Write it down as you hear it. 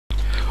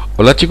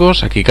Hola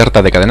chicos, aquí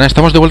Carta de Cadena.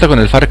 Estamos de vuelta con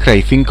el Far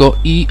Cry 5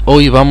 y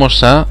hoy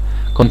vamos a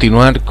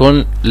continuar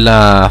con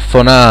la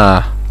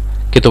zona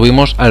que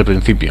tuvimos al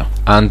principio.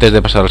 Antes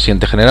de pasar al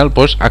siguiente general,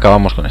 pues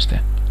acabamos con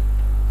este.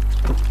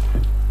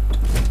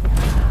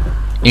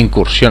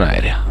 Incursión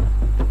aérea.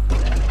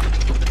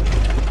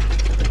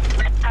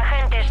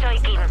 Agente, soy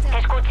Kim.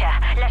 Escucha,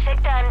 la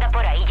secta anda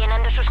por ahí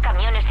llenando sus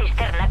camiones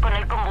cisterna con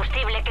el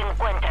combustible que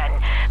encuentran.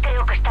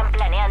 Creo que están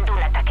planeando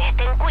un ataque.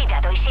 Ten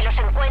cuidado y si los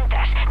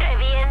encuentras,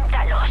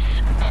 reviéntalos.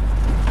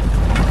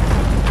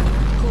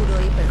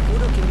 Juro y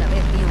perjuro que una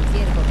vez vi un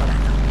ciervo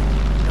dorado.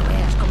 No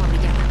veas cómo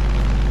brillaba.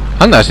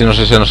 Anda, si no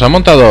sé, se nos ha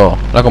montado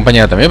la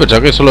compañía también.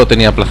 Pensaba que solo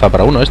tenía plaza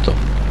para uno esto.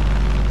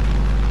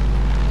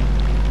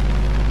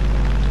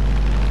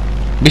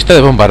 Vista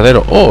de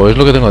bombardero. Oh, es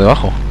lo que tengo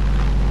debajo.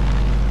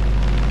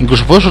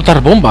 Incluso puedo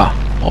soltar bomba.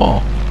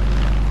 Oh.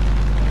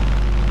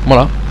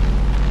 Mola.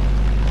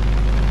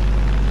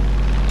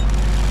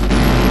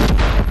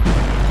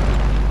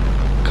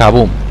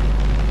 Kaboom.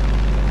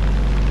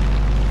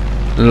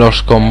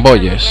 Los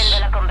convoyes. Estoy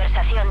oyendo la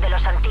conversación de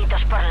los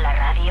santitos por la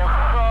radio.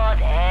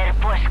 Joder,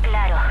 pues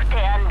claro,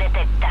 te han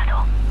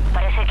detectado.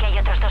 Parece que hay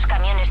otros dos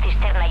camiones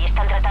cisterna y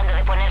están tratando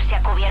de ponerse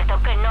a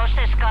cubierto. Que no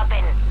se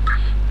escapen.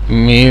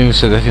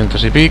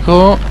 1700 y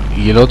pico.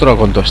 ¿Y el otro a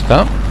cuánto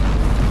está?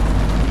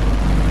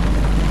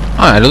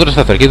 Ah, el otro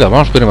está cerquita.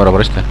 Vamos primero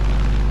por este.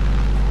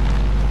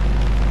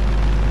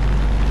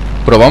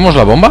 ¿Probamos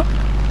la bomba?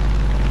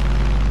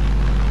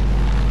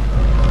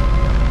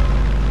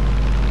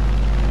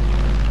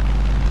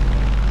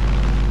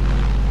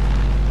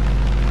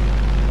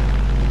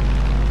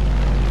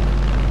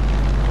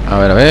 A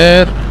ver, a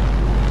ver.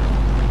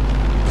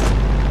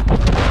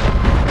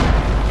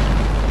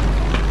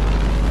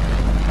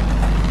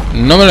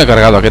 No me lo he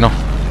cargado, ¿a que no?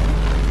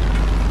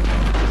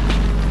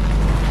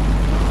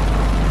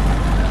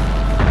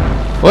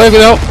 ¡Uy,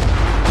 cuidado!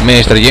 Me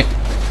estrellé.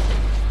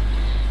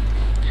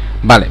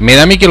 Vale, me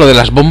da a mí que lo de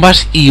las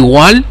bombas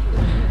igual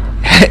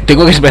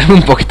tengo que esperarme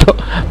un poquito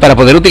para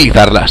poder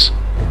utilizarlas.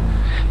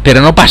 Pero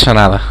no pasa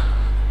nada.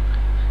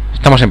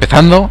 Estamos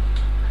empezando.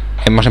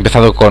 Hemos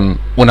empezado con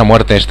una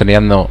muerte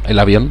estrellando el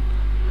avión,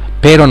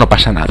 pero no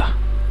pasa nada.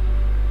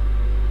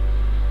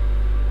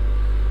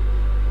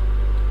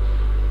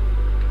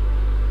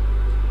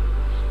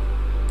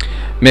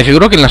 Me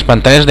figuro que en las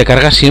pantallas de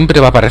carga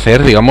siempre va a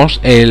aparecer, digamos,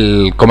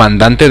 el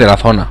comandante de la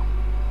zona.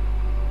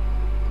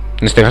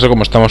 En este caso,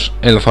 como estamos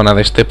en la zona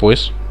de este,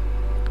 pues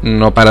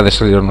no para de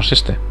salirnos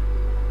este.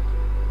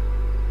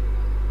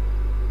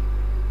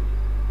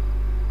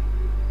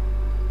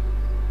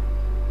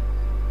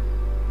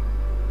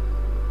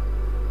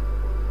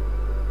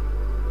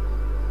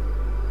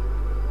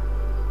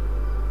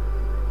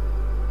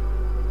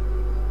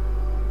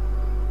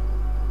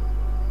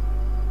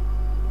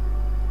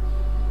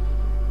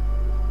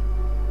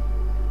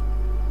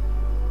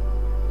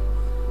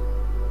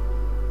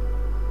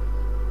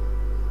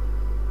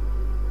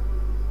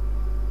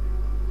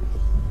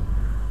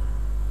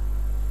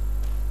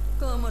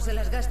 ¿Cómo se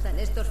las gastan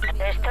estos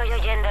fumigadores? Estoy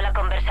oyendo la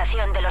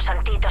conversación de los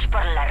santitos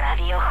por la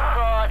radio.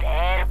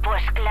 Joder,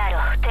 pues claro,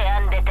 te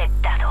han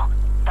detectado.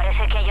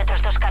 Parece que hay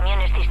otros dos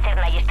camiones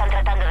cisterna y están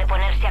tratando de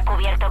ponerse a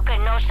cubierto. Que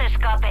no se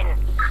escapen.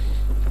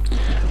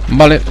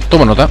 Vale,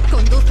 toma nota.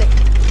 Conduce.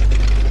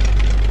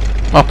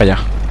 Vamos para allá.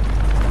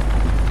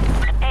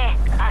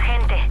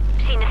 Agente,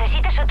 si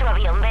necesitas otro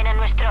avión, ven a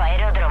nuestro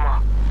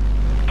aeródromo.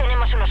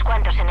 Tenemos unos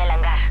cuantos en el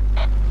hangar.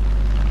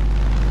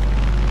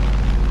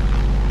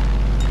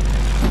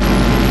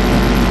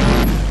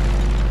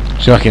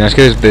 ¿Se imaginas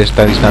que desde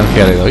esta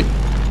distancia le doy?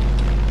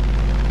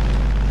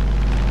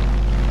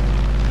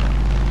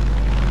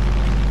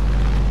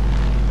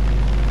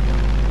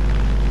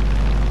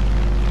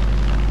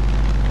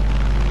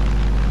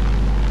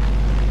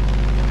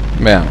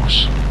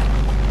 Veamos.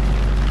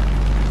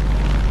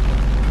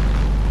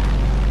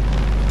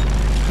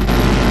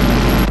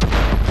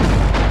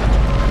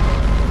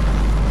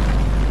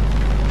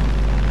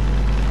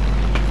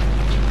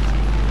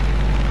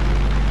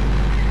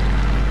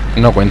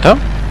 ¿No cuenta?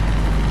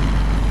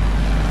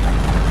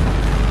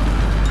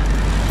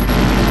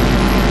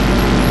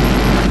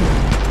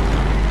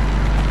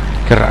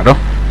 Qué raro.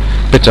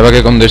 Pensaba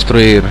que con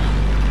destruir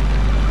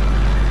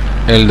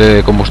el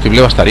de combustible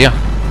bastaría.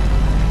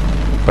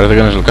 Parece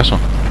que no es el caso.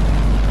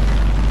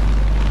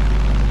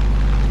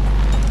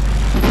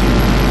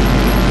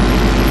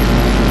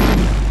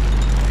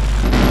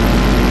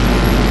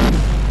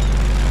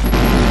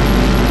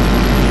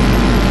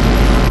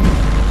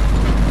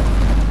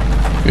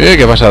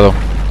 ¿Qué ha pasado?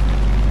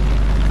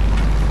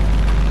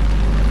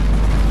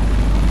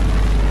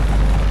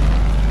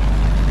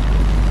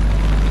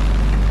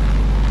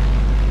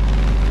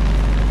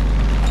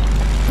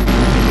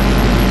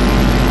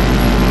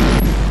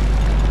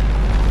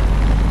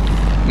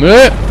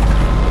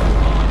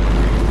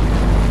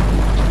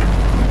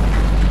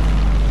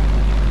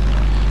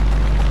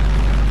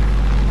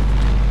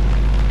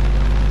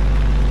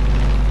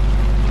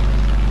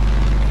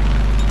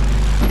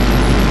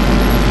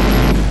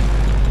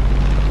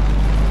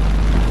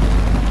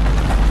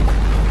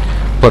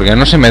 ¿Por qué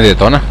no se me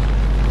detona?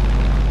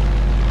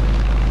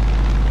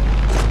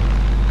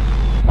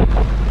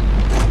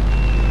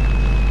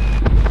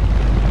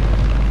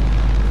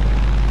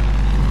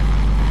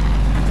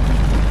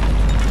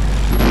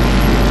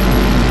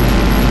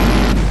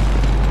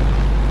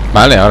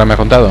 Vale, ahora me ha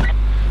contado.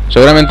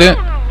 Seguramente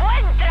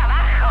Buen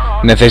trabajo.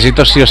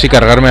 necesito sí o sí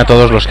cargarme a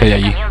todos los que hay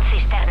allí. Camión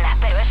cisterna,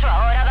 pero eso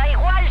ahora da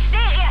igual,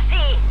 sigue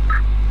así.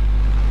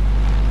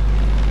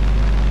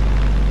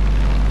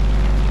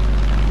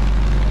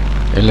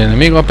 El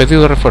enemigo ha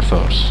pedido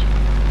refuerzos.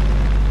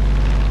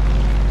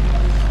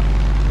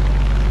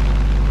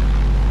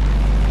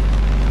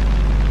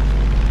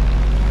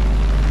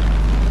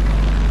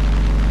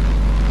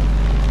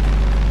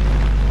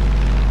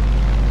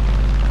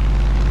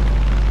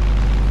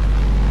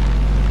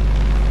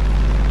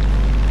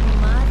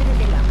 Madre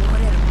del amor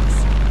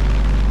hermoso.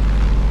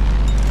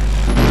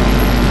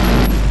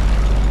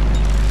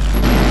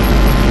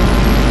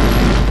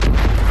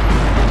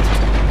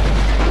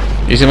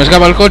 Y se me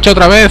escapa el coche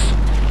otra vez.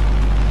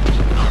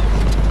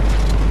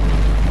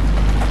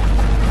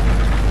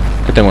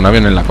 Que tengo un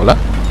avión en la cola.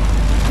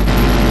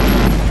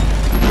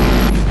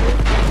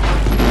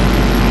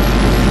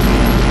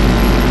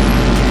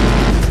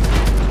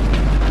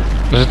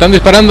 Nos están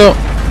disparando.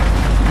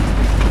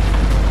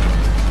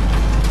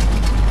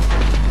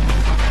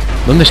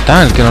 ¿Dónde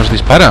está el que nos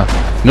dispara?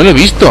 No lo he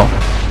visto.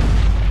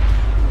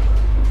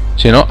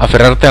 Si no,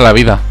 aferrarte a la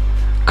vida.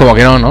 Como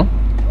que no, ¿no?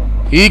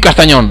 Y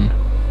castañón.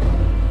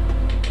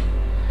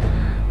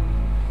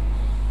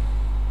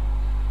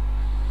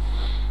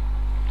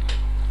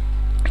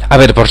 A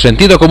ver, por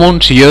sentido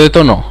común, si yo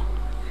detono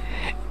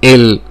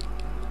el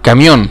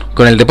camión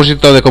con el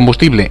depósito de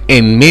combustible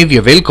en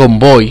medio del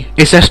convoy,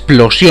 esa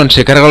explosión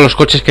se carga a los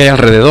coches que hay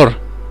alrededor.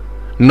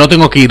 No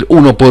tengo que ir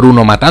uno por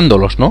uno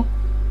matándolos, ¿no?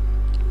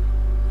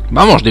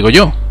 Vamos, digo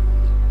yo.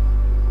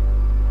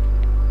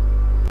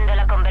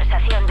 La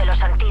conversación de los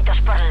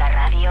santitos por la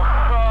radio.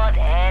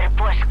 Joder,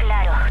 pues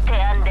claro, te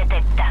han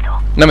detectado.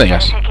 No me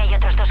digas. Parece que hay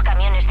otros 2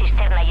 camiones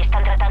cisterna y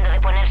están tratando de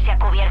ponerse a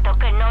cubierto.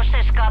 Que no se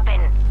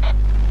escapen.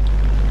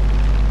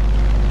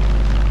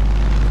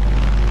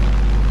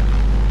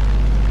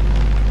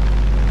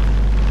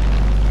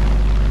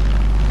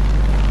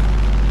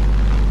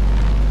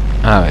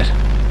 A ver.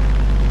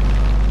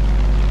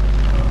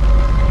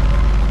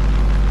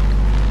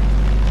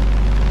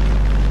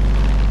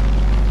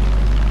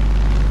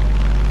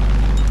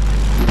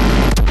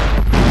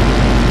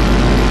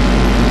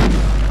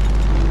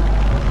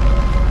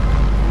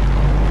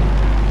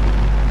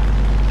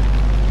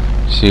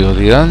 Sigo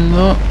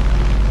tirando.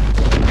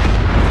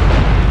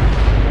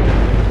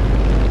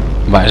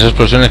 Vale, esa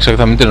explosión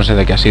exactamente no sé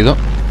de qué ha sido.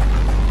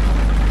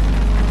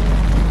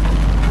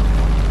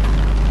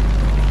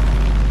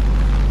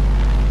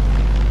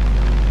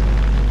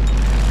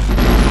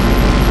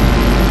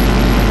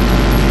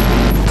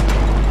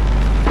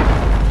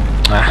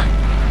 Ah.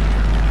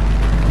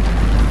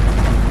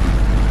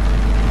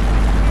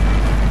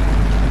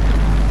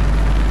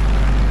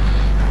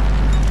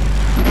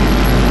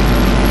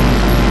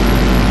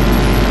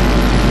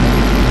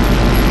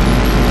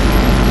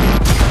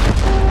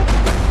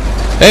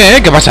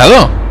 ¿Qué ha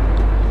pasado?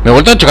 Me he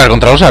vuelto a chocar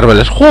contra los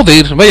árboles.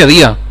 Joder, vaya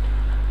día.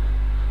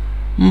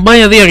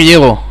 Vaya día que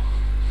llevo.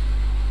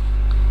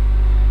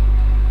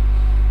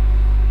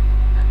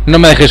 No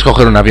me dejéis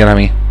coger un avión a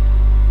mí.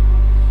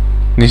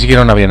 Ni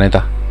siquiera una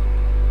avioneta.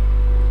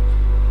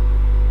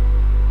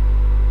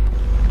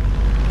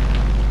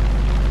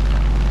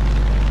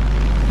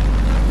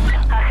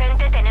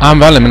 Agente, tenemos... Ah,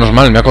 vale, menos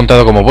mal, me ha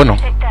contado como bueno.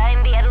 La secta ha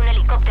enviado un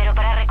helicóptero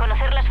para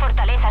reconocer las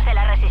fortalezas de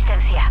la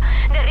resistencia.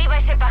 Derriba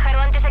ese pájaro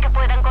antes de que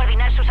puedan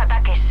coordinar sus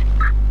ataques.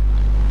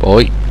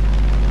 Voy.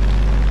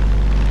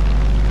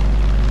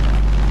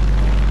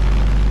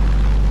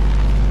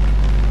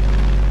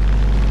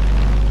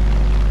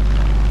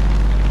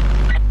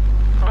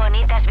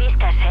 Bonitas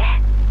vistas,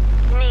 ¿eh?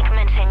 Nick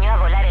me enseñó a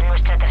volar en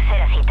nuestra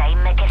tercera cita y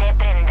me quedé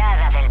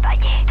prendada del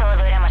valle.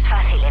 Todo era más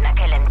fácil en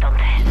aquel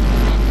entonces.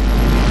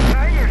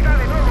 ¡Ahí está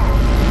de nuevo!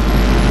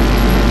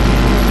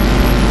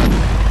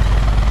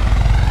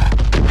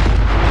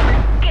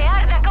 ¡Que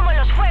arda como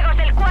los fuegos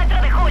del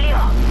 4 de julio!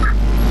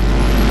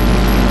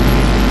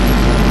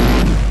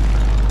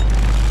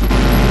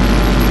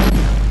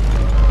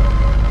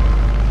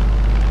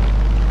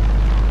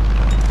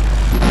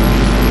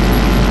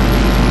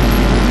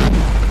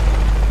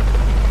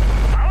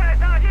 ¡Ahora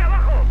están allí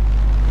abajo!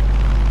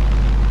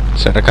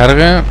 Se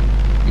recarga.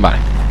 Vale.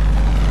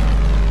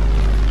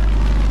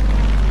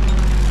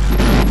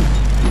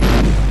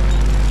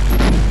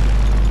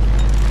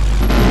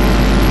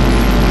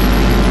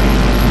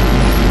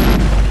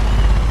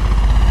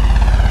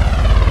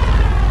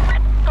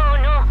 Oh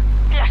no,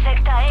 la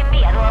secta ha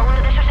enviado a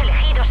uno de esos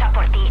elegidos a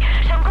por ti.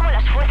 Son como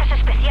las fuerzas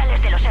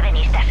especiales de los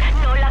edenistas.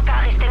 No la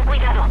cajes, ten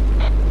cuidado.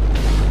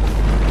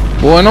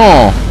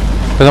 Bueno,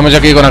 empezamos ya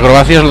aquí con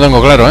acrobacias, lo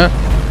tengo claro, ¿eh?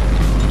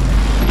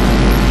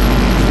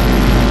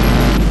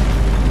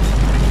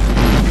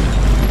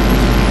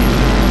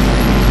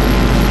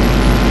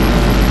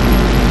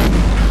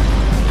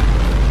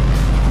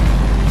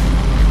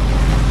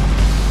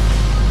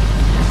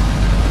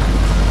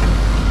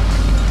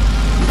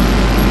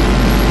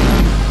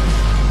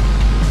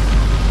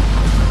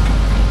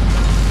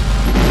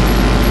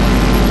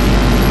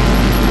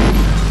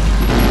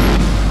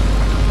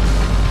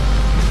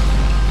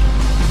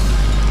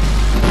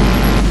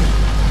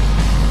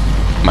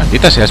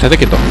 Maldita sea, estate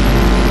quieto.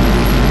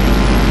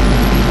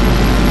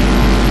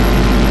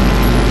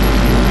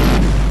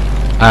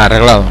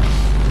 Arreglado.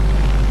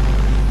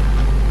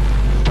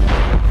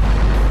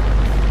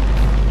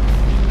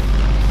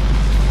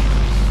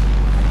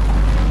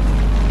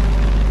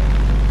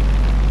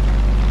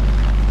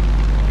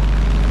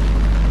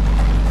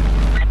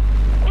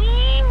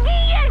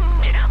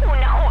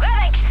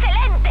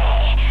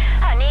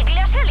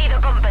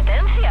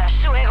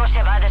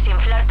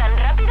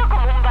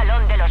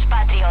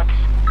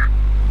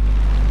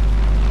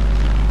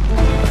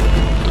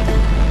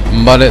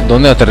 Vale,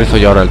 ¿dónde aterrizo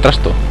yo ahora el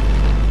trasto?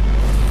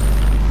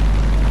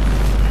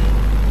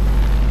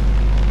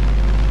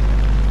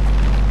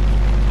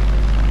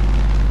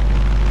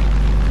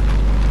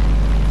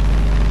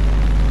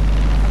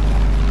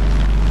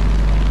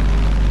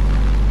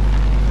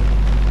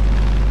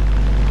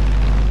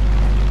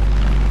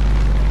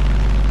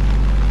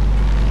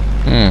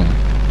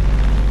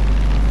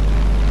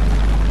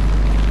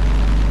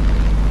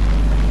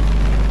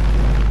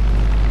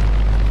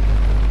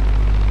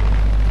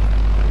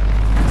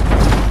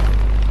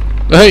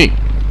 ¡Hey!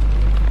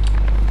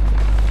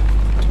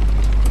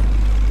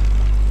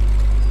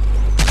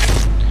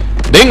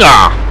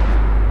 ¡Venga!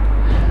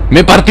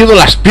 Me he partido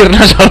las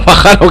piernas al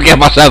bajar. ¿O qué ha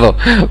pasado?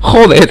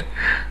 ¡Joder!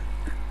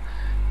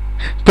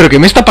 ¿Pero qué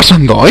me está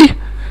pasando hoy?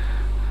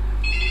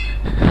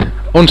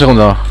 Un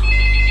segundo.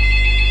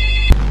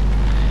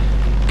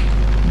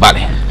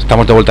 Vale,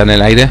 estamos de vuelta en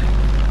el aire.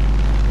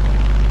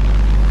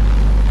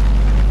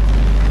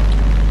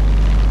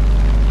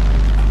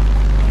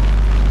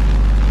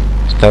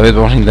 Esta vez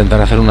vamos a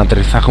intentar hacer un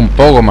aterrizaje un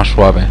poco más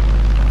suave.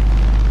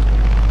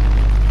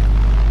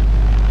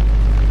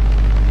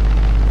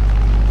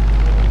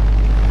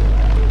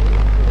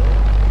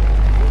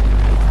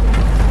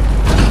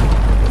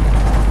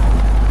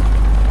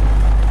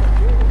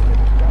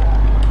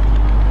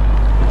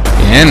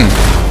 Bien.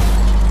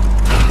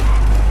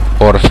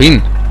 Por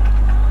fin.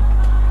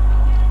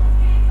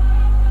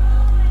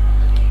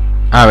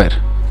 A ver.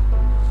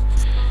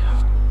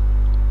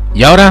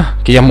 Y ahora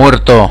que ya he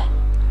muerto...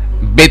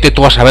 Vete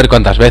tú a saber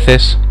cuántas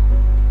veces.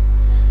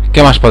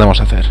 ¿Qué más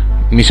podemos hacer?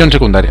 Misión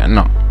secundaria,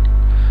 no.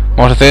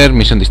 Vamos a hacer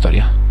misión de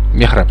historia.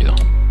 Viaje rápido.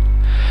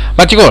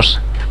 Vale,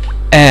 chicos.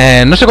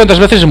 No sé cuántas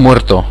veces he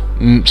muerto.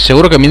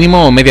 Seguro que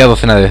mínimo media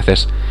docena de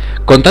veces.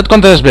 Contad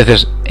cuántas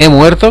veces he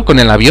muerto con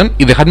el avión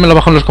y dejádmelo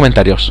abajo en los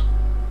comentarios.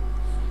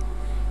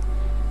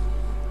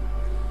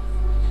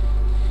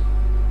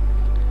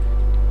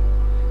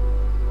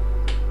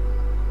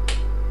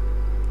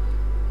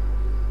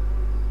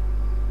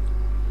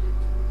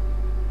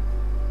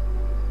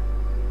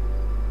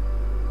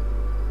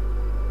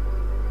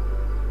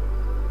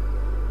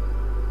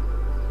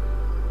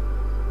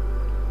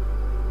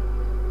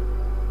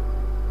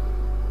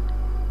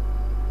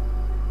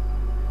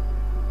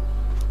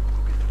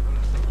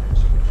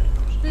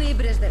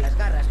 Libres de las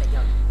garras de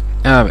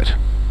John. A ver.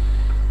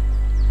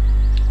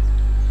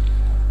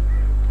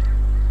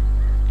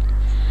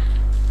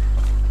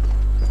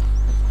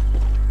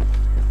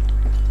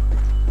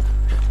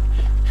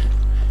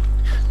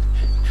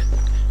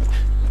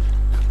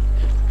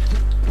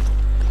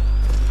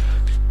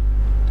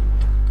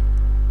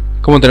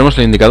 ¿Cómo tenemos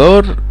el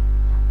indicador?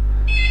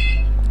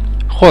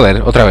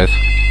 Joder, otra vez.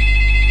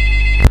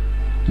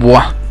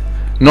 Buah.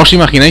 No os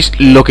imagináis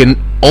lo que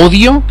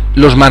odio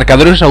los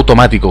marcadores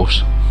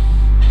automáticos.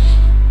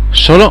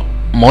 Solo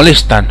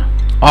molestan.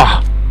 ¡Ah!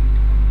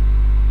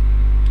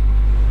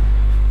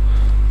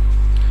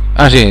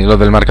 Ah, sí, lo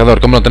del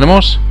marcador. ¿Cómo lo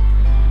tenemos?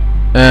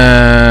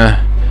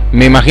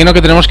 Me imagino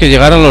que tenemos que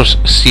llegar a los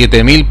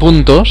 7000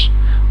 puntos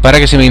para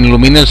que se me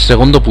ilumine el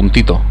segundo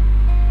puntito.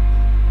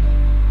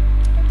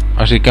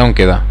 Así que aún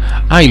queda.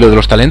 Ah, y lo de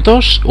los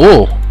talentos.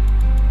 ¡Oh!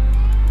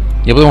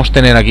 Ya podemos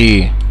tener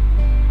aquí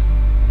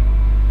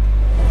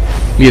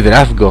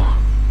liderazgo.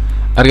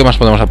 A ver qué más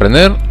podemos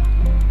aprender.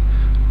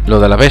 Lo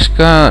de la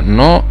pesca,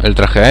 no. El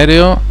traje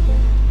aéreo.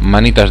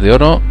 Manitas de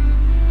oro.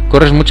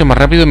 Corres mucho más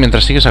rápido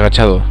mientras sigues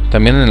agachado.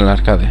 También en el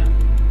arcade.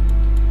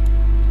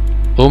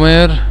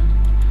 Homer.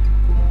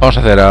 Vamos a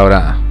hacer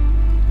ahora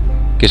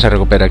que se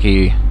recupere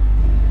aquí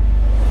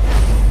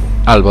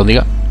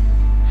albóndiga.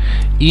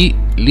 Y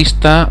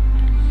lista.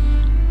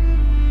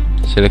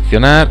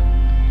 Seleccionar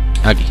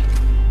aquí.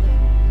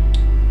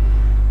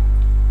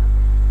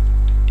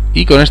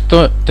 Y con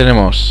esto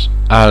tenemos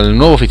al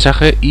nuevo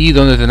fichaje y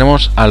donde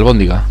tenemos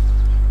albóndiga.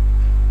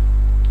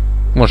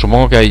 Bueno,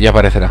 supongo que ahí ya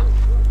aparecerá.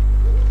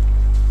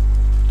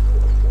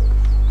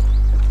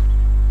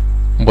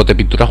 Un bote de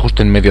pintura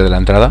justo en medio de la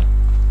entrada.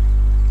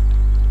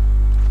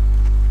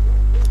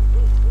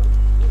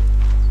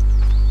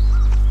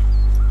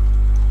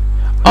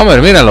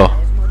 Hombre, míralo.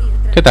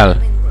 ¿Qué tal?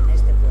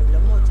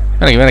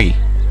 Ven aquí, ven aquí.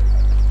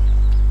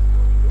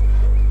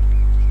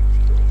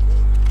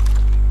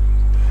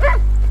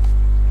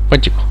 Buen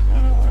chico.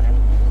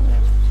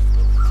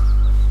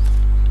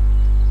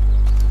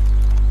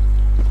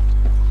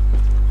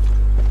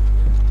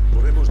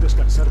 Podemos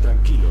descansar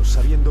tranquilos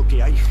sabiendo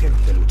que hay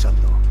gente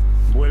luchando.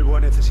 Vuelvo a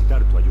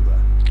necesitar tu ayuda.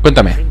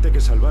 Cuéntame. La gente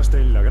que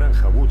salvaste en la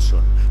granja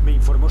Woodson me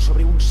informó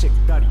sobre un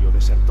sectario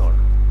desertor.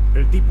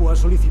 El tipo ha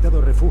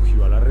solicitado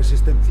refugio a la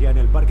resistencia en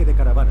el parque de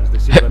caravanas de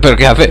Silver Lake. ¿Pero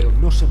qué hace? Pero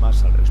no sé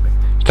más al respecto.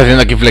 Está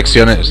haciendo aquí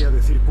flexiones.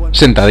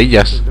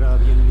 Sentadillas. Tendrá a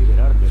bien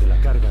liberarme de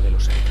la carga de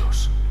los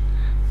heridos.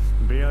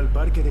 Ve al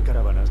parque de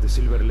caravanas de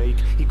Silver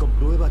Lake y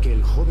comprueba que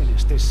el joven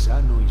esté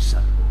sano y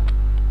salvo.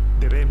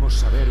 Debemos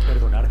saber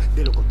perdonar,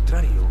 de lo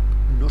contrario,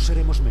 no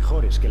seremos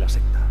mejores que la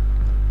secta.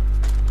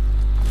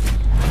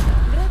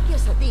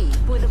 Gracias a ti,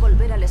 puedo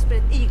volver al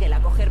Spread Eagle a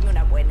cogerme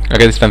una buena. ¿A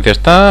qué distancia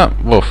está?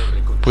 Uf,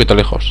 un poquito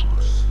lejos.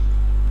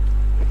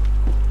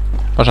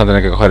 Vamos a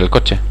tener que coger el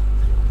coche.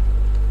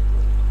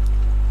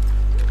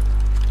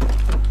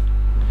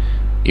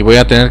 Y voy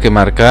a tener que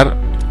marcar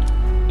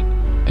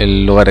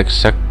el lugar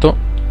exacto.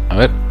 A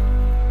ver.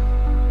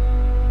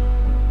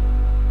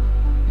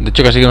 De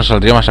hecho casi que nos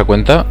saldría más a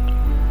cuenta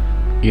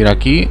ir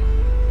aquí.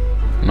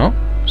 ¿No?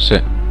 Sí.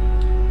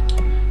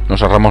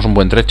 Nos ahorramos un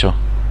buen trecho.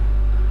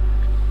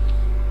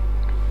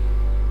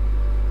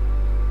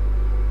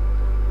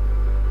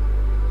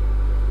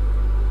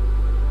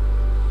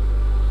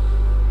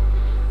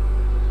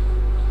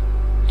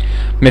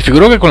 Me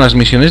figuro que con las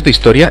misiones de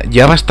historia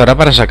ya bastará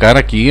para sacar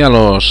aquí a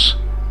los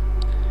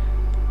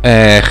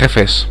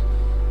jefes.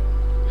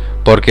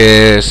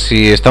 Porque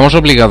si estamos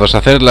obligados a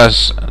hacer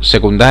las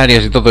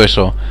secundarias y todo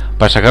eso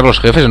para sacar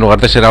los jefes en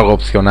lugar de ser algo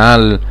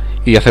opcional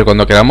y hacer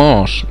cuando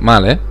queramos,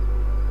 mal, ¿eh?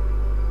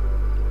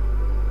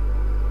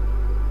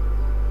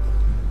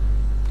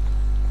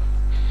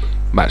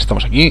 Vale,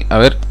 estamos aquí. A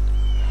ver.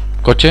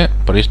 Coche.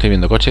 Por ahí estoy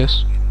viendo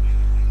coches.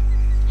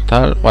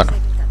 Tal. Bueno.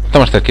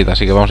 Estamos cerquita,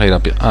 así que vamos a ir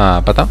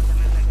a pata.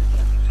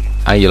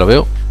 Ahí yo lo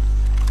veo.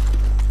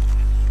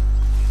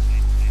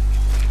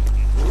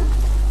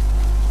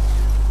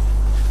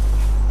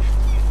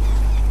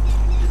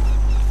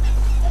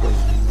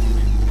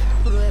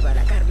 Prueba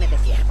la carne de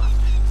ciervo.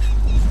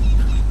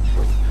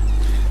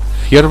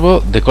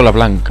 Ciervo de cola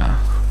blanca.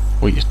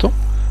 Uy, ¿esto?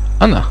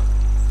 Anda.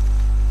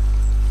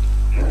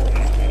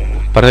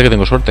 Parece que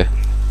tengo suerte.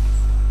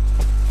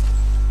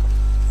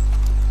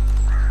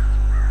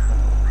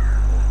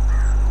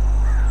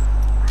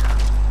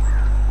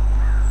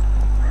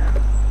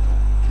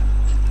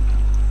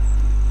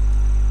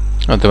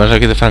 No, te vas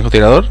aquí de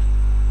francotirador.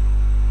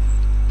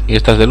 Y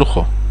estás de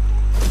lujo.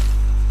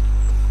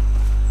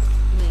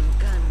 Me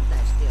encanta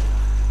este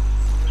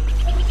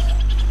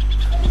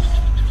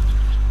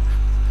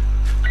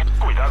olor.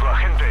 Cuidado,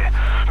 agente.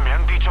 Me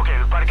han dicho que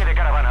el parque de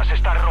caravanas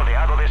está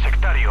rodeado de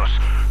sectarios.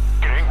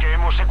 Creen que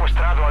hemos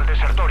secuestrado al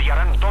desertor y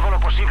harán todo lo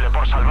posible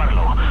por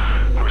salvarlo.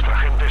 Nuestra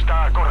gente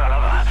está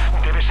acorralada.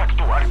 Debes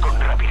actuar con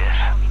rapidez.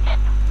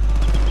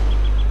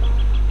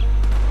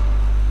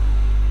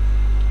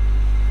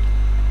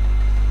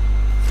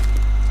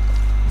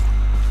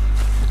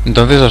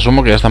 Entonces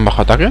asumo que ya están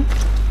bajo ataque.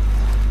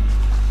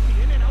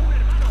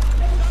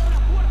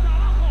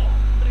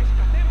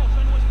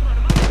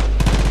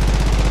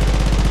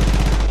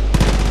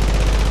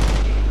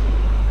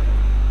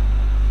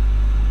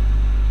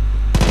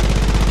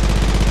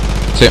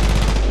 Sí.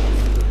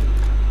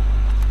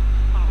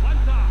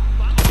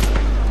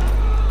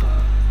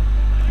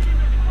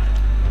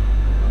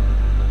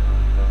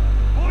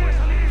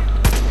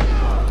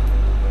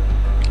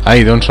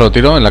 Ahí, de un solo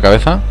tiro en la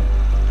cabeza.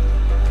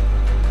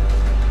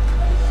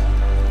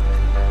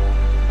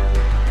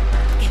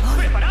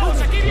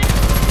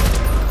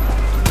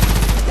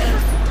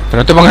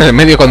 Pero no te pongas en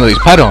medio cuando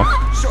disparo.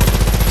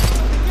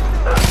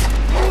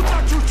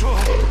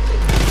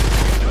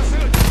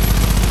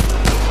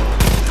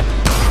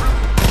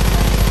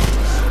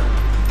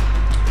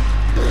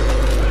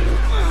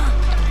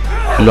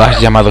 Lo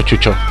has llamado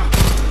Chucho.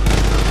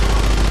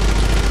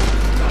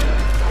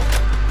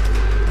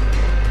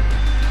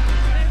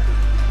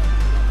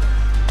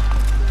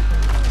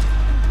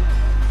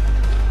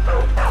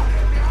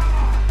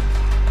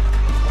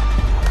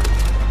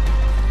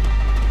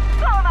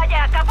 ¡Toma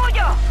ya,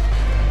 capullo!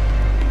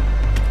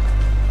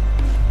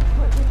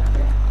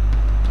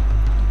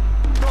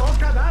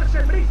 ¡Toca darse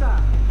prisa!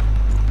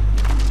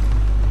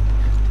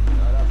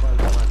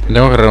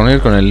 Tengo que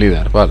reunir con el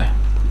líder, vale.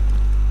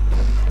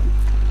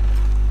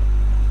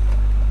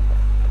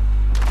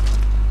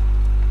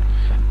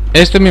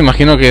 Este me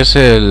imagino que es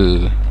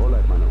el... Hola,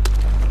 hermano.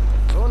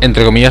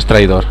 entre comillas,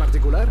 traidor.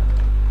 ¿Particular?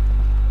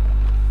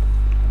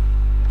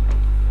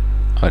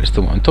 A ver, este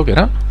un momento, ¿qué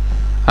era?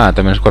 Ah,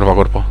 también es cuerpo a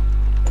cuerpo.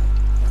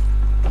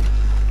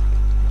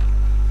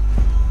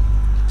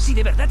 Si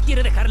de verdad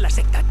quiere dejar la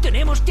secta,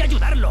 tenemos que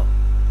ayudarlo.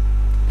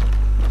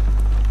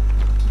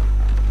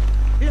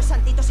 Los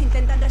santitos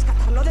intentan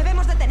rescatarlo.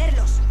 Debemos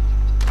detenerlos.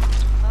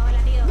 Hola,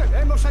 tío.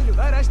 Debemos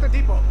ayudar a este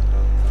tipo.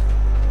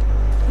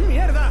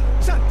 ¡Mierda!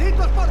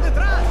 ¡Santitos por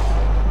detrás!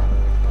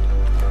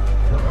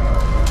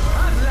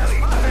 ¡Hazlas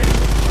madre!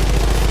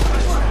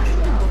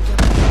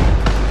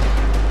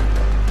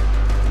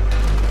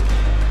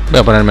 Voy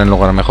a ponerme en un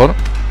lugar mejor.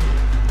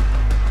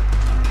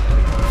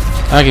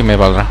 Aquí me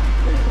valdrá.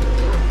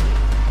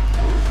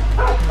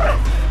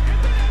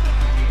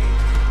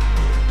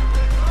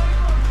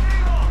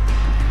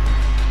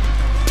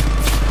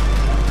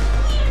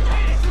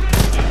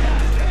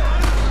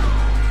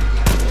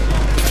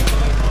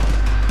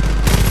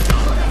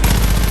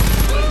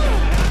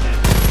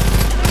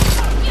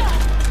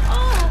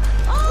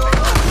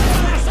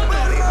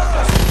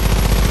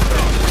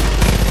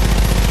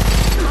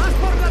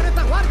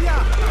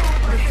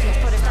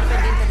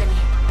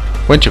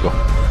 Buen chico.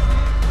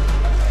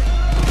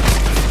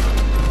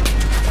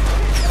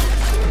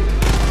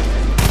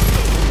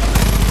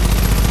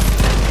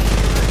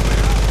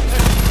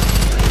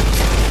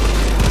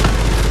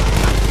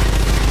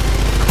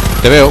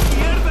 Te veo.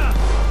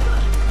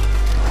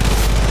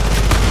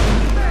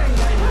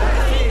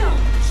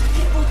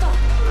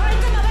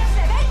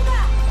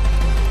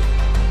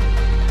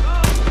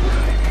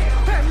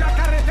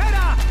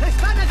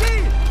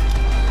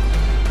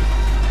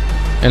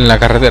 En la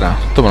carretera,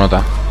 toma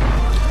nota.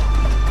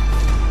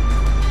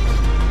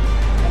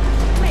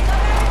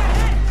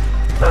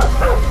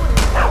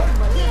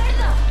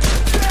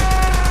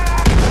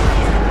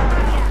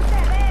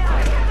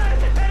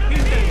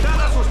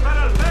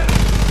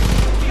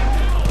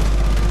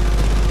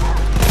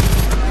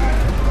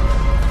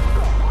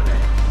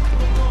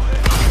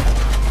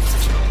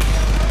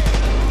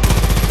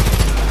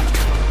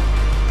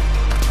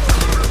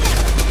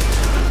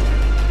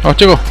 Vamos,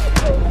 chicos.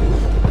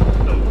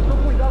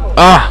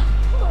 ¡Ah!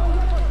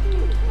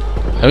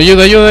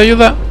 Ayuda, ayuda,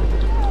 ayuda.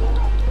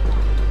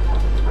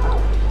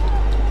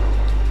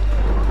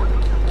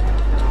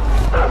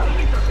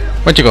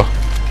 Buen chico.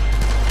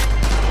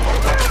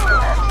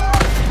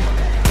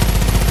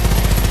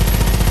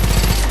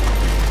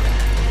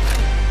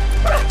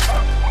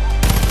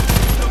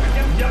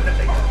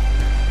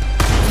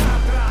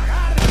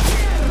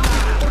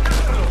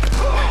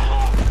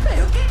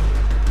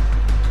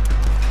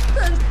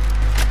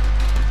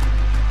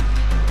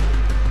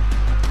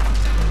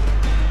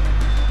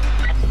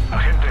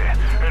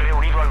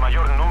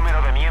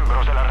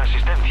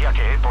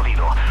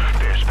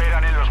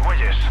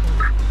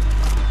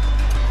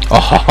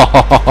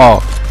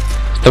 Oh,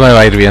 esto me va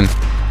a ir bien.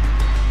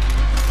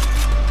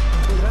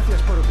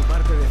 Gracias por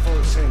ocuparte de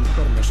Folsen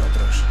por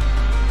nosotros.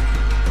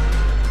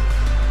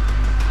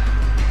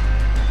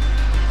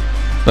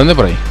 ¿Dónde?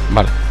 Por ahí.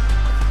 Vale.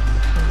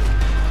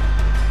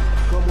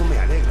 Cómo me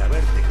alegra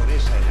verte con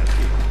esa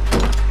energía.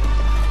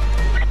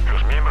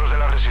 Los miembros de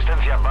la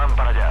resistencia van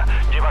para allá.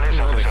 Llévales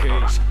al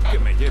desertor. Que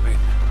me lleven.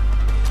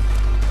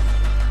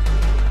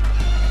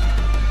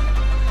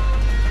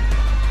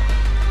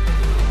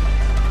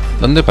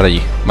 ¿Dónde? Para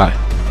allí. Vale.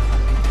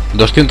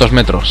 200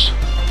 metros.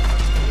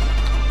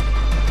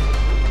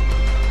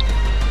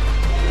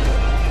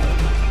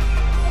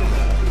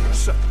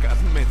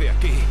 Sacadme de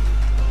aquí.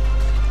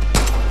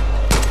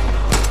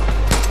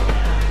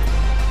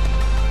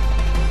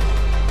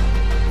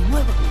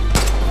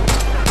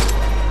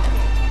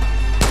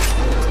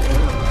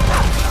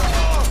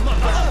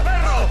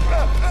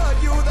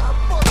 ¡Ayuda!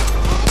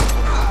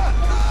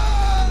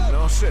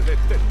 No se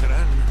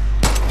detendrán.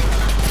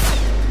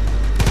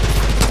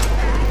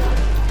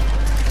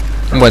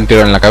 Un buen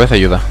tiro en la cabeza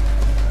ayuda.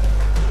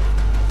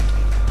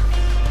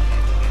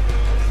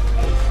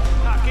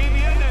 Aquí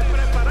viene,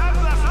 preparad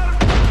las armas.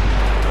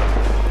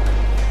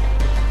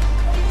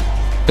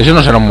 Ese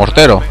no será un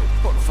mortero.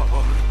 Por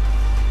favor.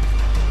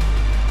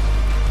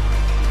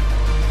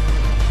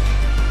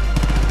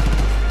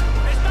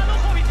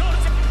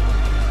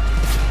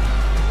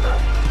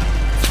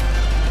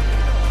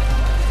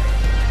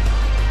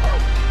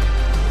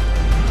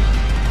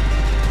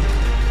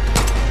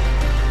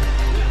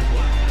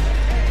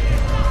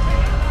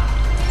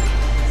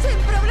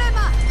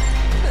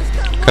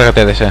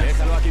 Cárgate de ese.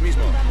 Déjalo aquí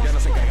mismo. Ya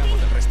nos encargamos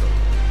del resto.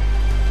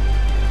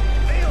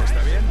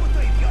 ¿Está bien?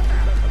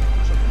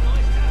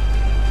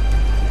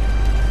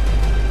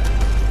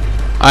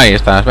 Ahí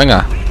estás,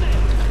 venga.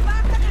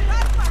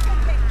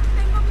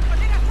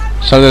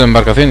 Sal de la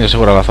embarcación y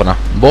asegura la zona.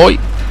 Voy.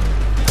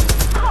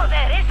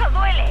 Joder, eso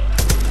duele.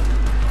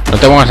 No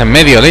te pongas en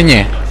medio,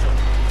 leñe.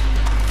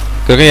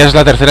 Creo que ya es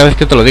la tercera vez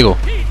que te lo digo.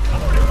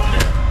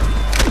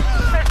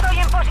 Estoy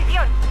en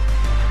posición.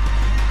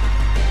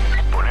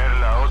 Poner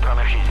la otra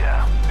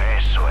mejilla.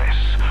 Eso es.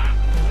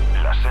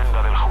 La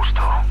senda del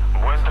justo.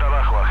 Buen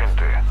trabajo,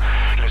 agente.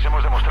 Les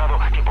hemos demostrado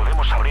que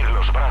podemos abrir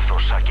los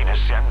brazos a quienes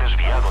se han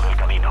desviado del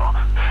camino.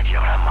 Y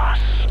habrá más.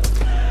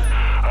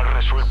 Has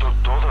resuelto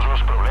todos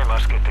los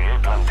problemas que te he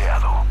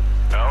planteado.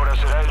 Ahora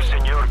será el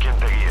Señor quien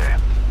te guíe.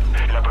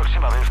 La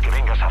próxima vez que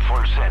vengas a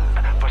Folsen,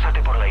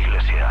 pásate por la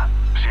iglesia.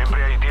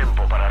 Siempre hay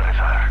tiempo para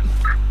rezar.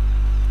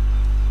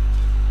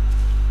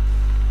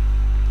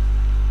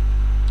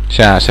 O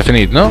sea, se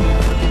finit, ¿no?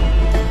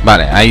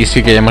 Vale, ahí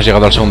sí que ya hemos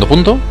llegado al segundo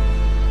punto.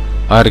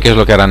 A ver qué es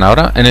lo que harán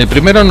ahora. En el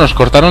primero nos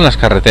cortaron las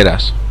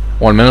carreteras.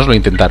 O al menos lo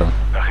intentaron.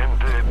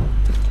 Agente,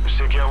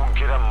 sé que aún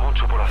queda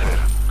mucho por hacer,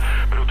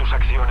 pero tus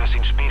acciones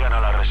inspiran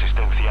a la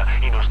resistencia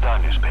y nos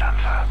dan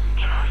esperanza.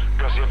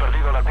 Casi he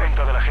perdido la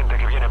cuenta de la gente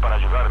que viene para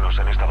ayudarnos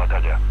en esta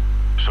batalla.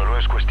 Solo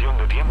es cuestión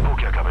de tiempo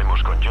que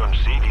acabemos con John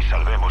Seed y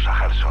salvemos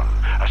a Hudson.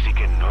 Así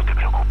que no te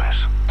preocupes.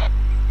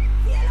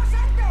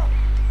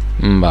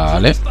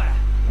 Vale.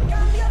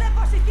 ¡Cambio de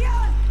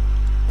posición!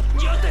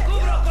 ¡Yo te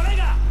cubro,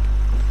 colega!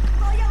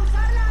 ¡Voy a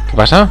usarla! ¿Qué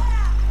pasa?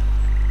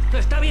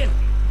 Está bien.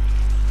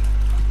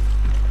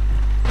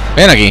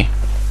 Ven aquí.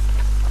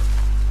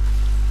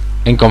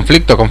 En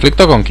conflicto.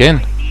 ¿Conflicto con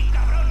quién?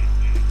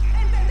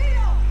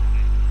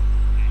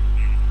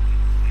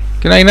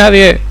 Que no hay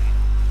nadie.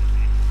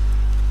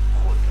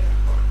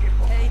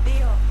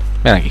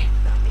 Ven aquí.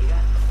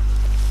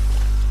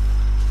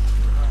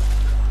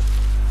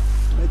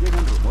 Me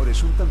llegan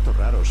rumores un tanto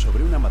raros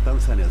sobre una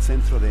matanza en el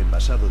centro de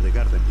envasado de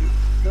Gardenview.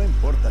 No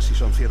importa si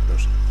son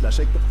ciertos. La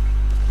secta...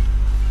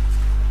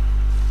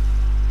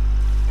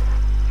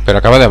 ¿Pero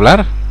acaba de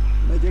hablar?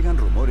 Me llegan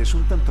rumores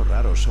un tanto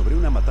raros sobre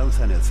una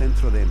matanza en el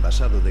centro de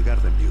envasado de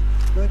Gardenview.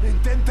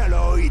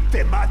 Inténtalo y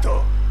te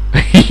mato.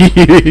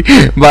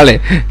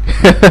 Vale.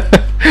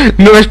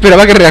 No me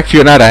esperaba que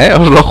reaccionara,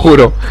 os lo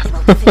juro.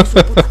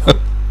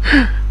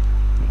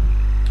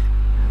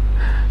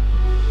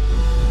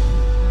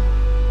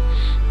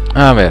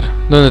 A ver,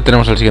 ¿dónde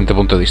tenemos el siguiente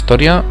punto de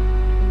historia?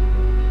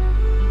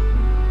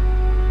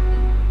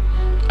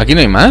 ¿Aquí no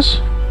hay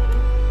más?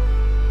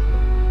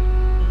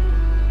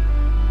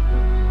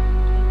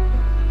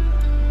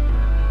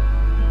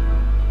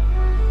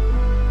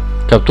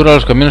 Captura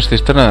los camiones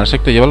cisterna de la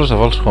secta y llévalos a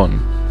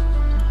Volshorn.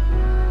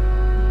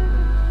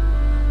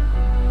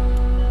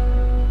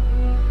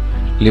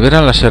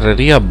 Libera la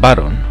serrería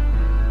Baron.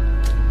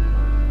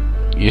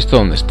 ¿Y esto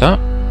dónde está?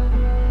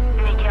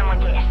 Me llamo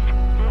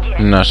Jess.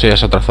 No, sí,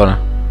 es otra zona.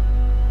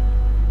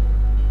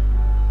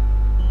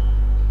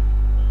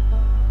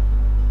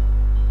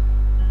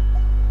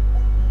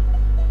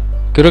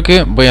 Creo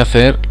que voy a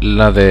hacer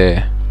la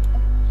de...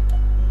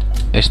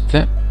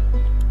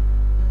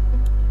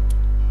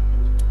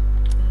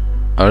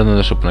 A ver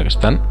dónde se supone que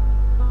están.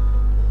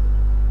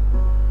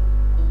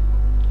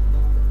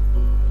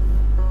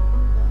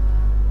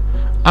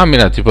 Ah,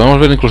 mira, si podemos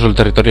ver incluso el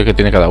territorio que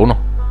tiene cada uno.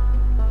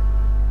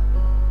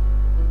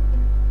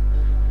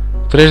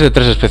 3 de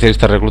 3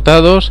 especialistas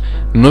reclutados.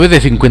 9 de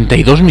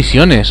 52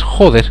 misiones.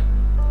 Joder.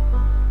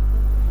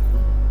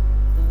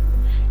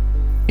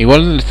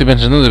 Igual estoy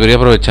pensando, debería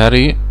aprovechar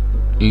y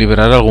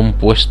liberar algún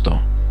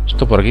puesto.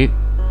 Esto por aquí.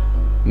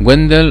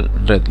 Wendell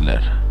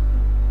Redler.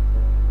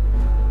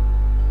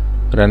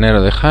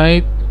 Granero de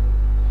Hyde.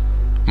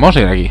 Vamos a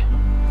ir aquí.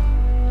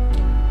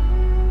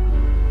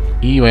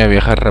 Y voy a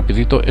viajar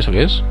rapidito. ¿Eso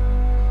qué es?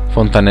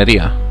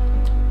 Fontanería.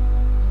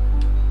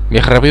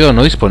 Viaje rápido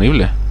no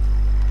disponible.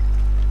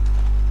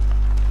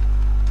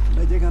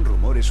 Me llegan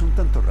rumores un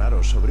tanto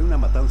raros sobre una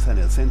matanza en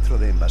el centro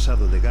de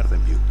envasado de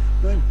Gardenview.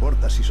 No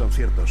importa si son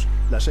ciertos.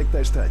 La secta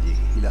está allí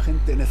y la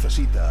gente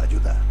necesita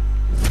ayuda.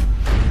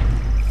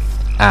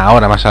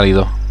 Ahora me ha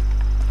salido.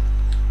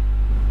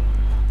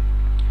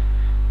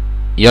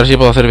 ¿Y ahora sí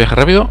puedo hacer viaje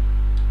rápido?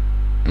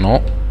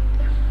 No.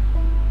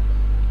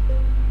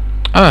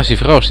 Ah, sí,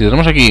 fijaos, si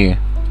tenemos aquí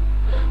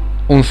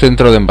un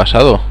centro de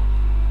envasado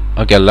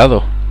aquí al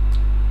lado.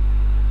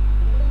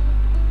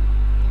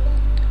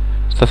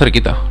 Está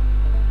cerquita.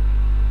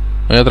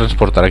 Voy a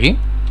transportar aquí.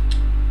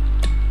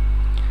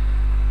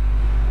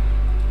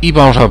 Y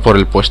vamos a por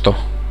el puesto.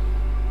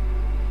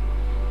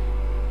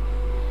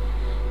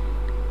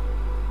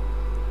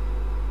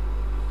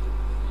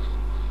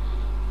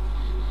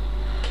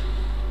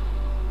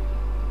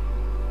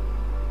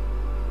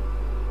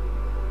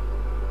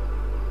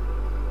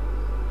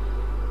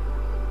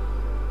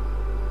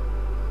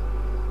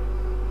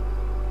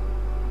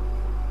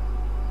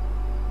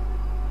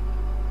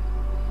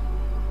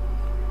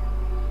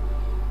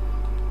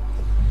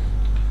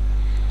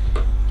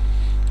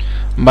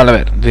 Vale, a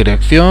ver,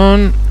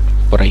 dirección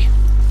por ahí.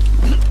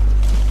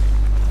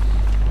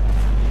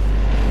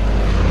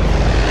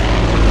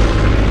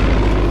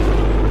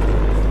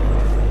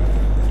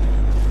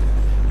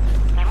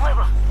 Me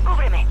muevo,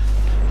 cúbreme.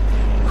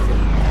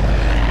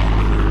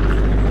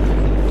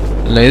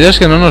 La idea es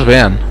que no nos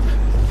vean.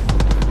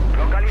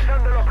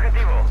 Localizando el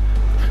objetivo.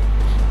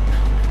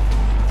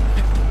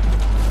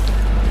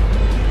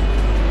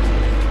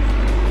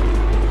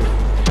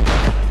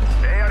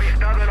 He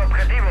avistado el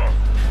objetivo.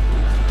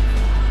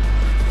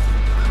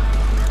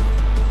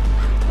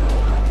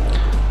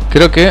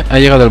 Creo que ha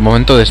llegado el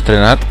momento de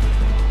estrenar.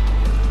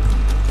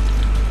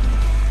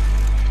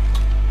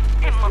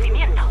 En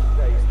movimiento.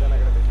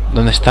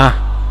 ¿Dónde está?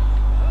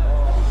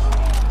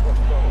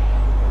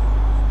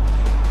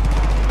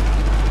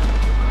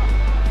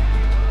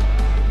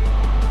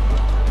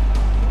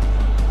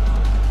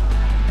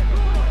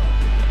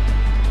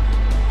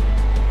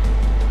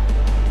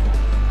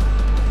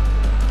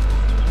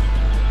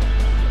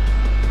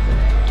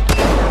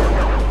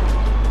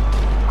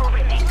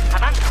 Cúbreme.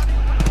 Avanzo.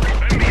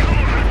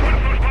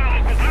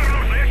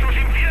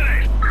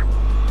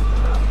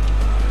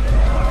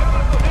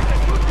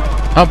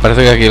 Ah,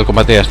 parece que aquí el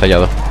combate ya ha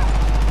estallado.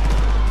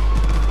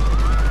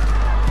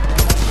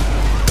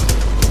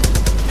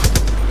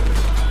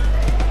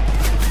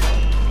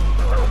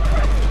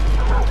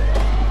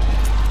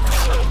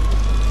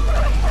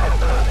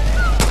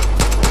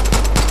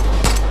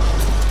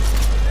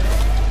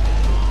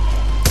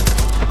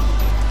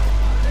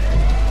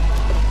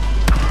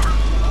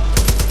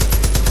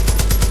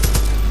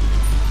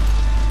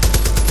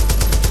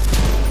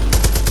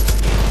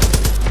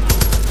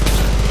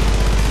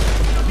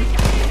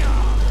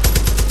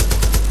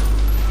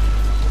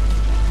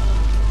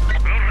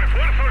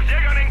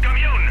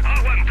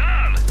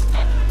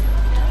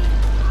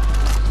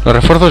 Los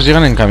refuerzos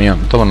llegan en camión,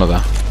 toma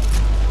nota.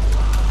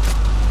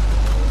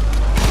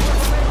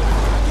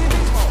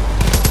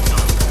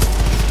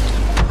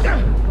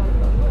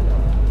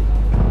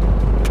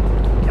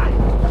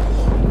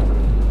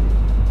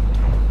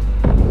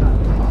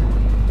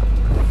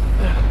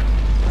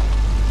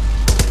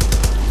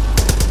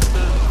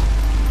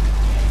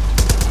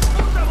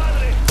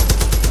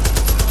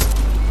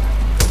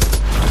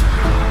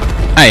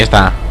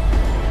 está.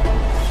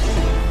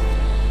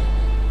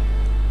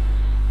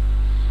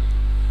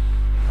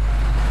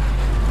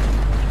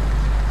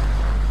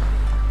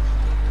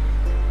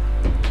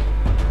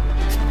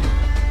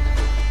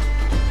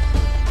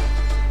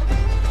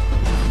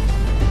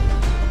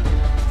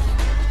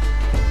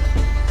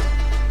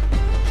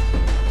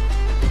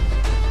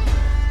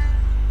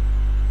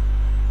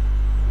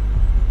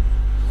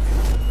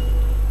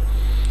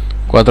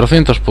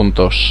 $400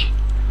 puntos.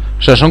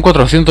 O sea, son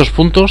 400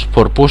 puntos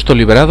por puesto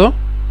liberado.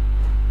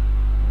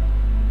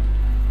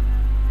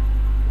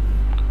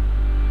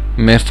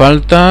 Me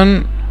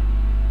faltan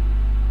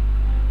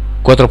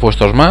 4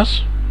 puestos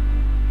más.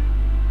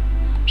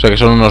 O sea que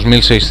son unos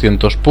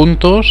 1600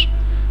 puntos.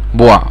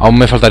 Buah, aún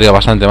me faltaría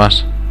bastante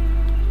más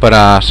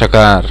para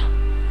sacar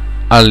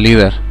al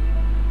líder.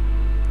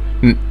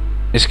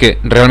 Es que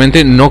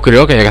realmente no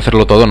creo que haya que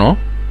hacerlo todo, ¿no?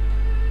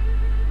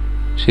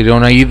 Sería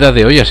una ida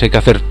de olla si hay que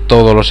hacer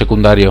todo lo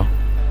secundario.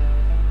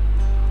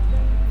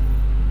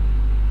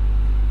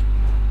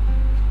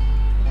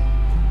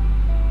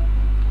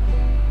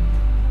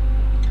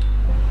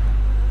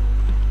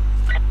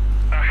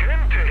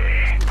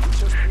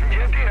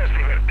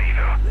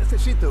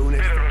 Necesito un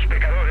extra. Pero los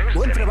pecadores...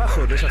 Buen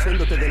trabajo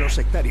deshaciéndote de los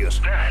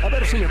sectarios. A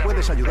ver si me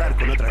puedes ayudar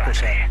con otra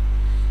cosa.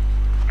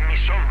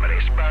 Mis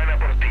hombres van a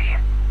por ti.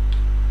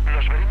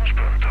 Nos veremos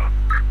pronto.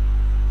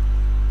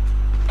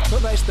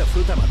 Toda esta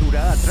fruta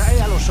madura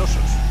atrae a los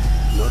osos.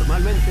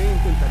 Normalmente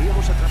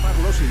intentaríamos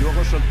atraparlos y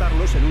luego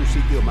soltarlos en un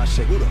sitio más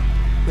seguro.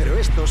 Pero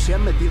estos se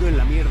han metido en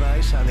la mierda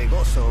esa de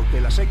gozo que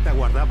la secta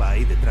guardaba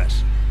ahí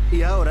detrás.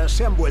 Y ahora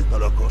se han vuelto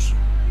locos.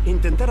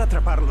 Intentar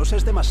atraparlos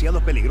es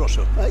demasiado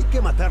peligroso. Hay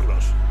que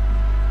matarlos.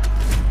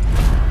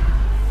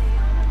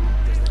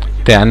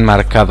 Te han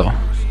marcado.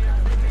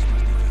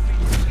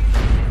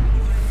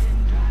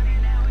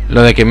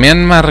 Lo de que me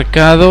han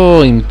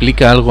marcado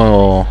implica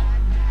algo...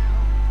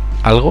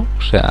 ¿Algo?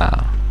 O sea...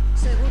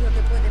 Seguro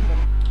que pueden ver.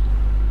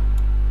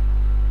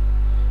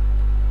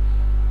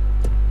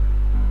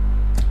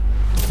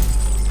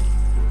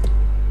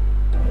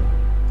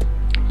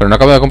 Pero no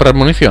acabo de comprar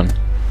munición.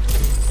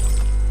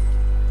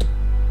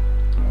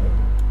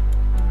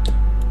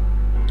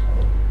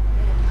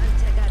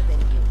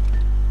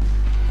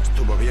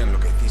 Estuvo bien lo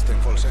que hiciste en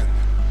Falls End.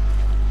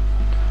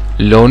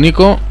 Lo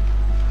único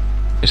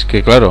es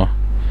que, claro,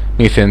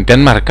 me dicen, te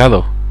han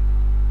marcado.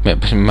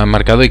 Pues me han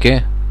marcado y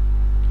qué.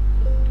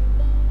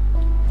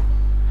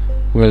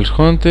 Wells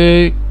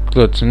Hunter,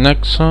 Clutch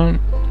Nexon.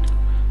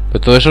 Pero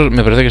todo eso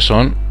me parece que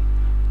son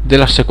de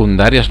las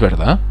secundarias,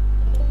 ¿verdad?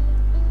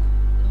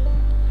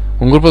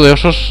 Un grupo de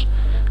osos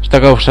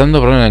está causando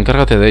problemas,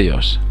 encárgate de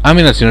ellos. Ah,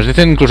 mira, si nos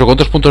dicen incluso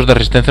cuántos puntos de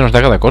resistencia nos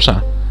da cada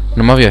cosa.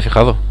 No me había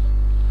fijado.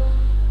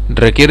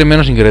 Requiere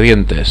menos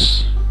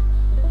ingredientes.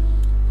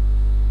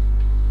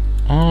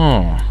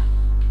 Oh.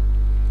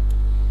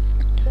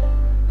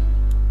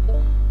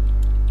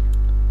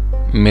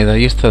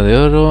 Medallista de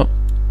oro.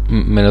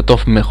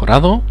 Melotov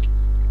mejorado.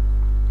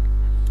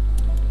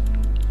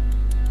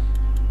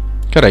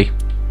 Caray.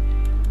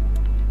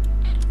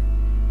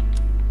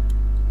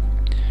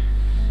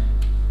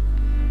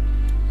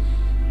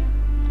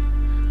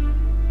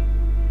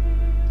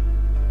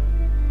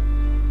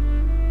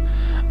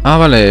 Ah,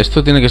 vale,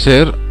 esto tiene que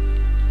ser...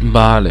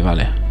 Vale,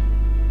 vale.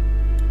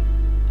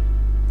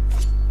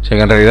 O sea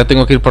que en realidad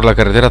tengo que ir por la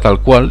carretera tal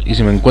cual. Y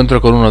si me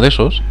encuentro con uno de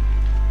esos,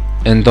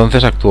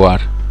 entonces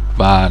actuar.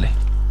 Vale.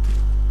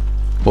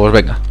 Pues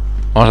venga,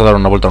 vamos a dar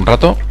una vuelta un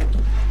rato.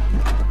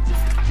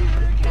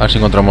 A ver si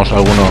encontramos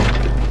alguno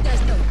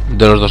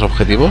de los dos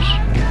objetivos.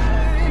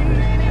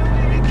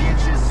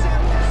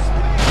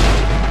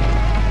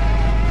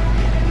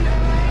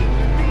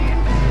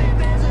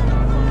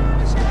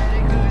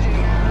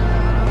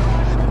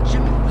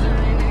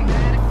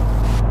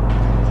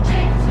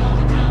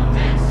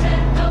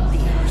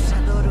 Dios,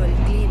 adoro el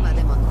clima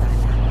de Montana.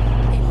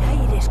 El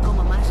aire es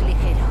como más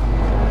ligero.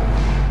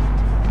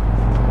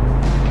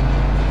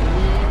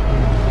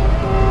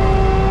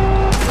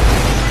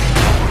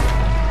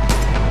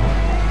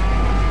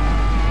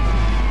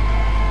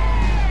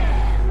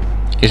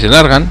 Y se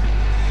largan.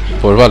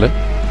 Pues vale.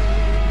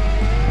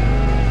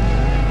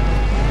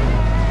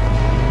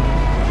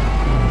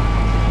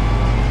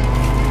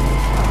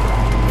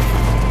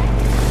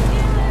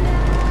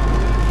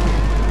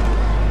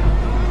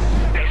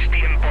 Es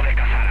tiempo de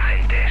cazar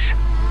agentes.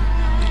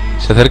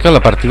 Se acerca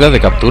la partida de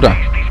captura.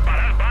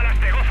 Disparad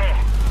balas de gozo.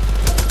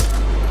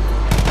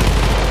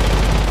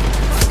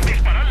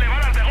 Disparadle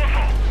balas de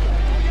gozo.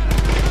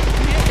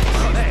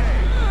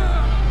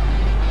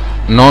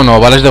 No,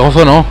 no, balas de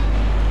gozo no.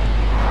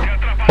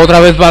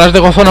 Otra vez balas de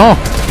gozo no.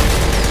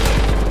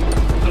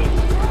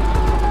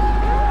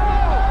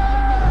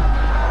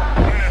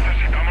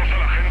 Necesitamos a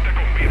la gente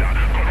con vida.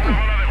 Con una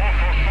bala de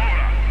gozo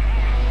sobra.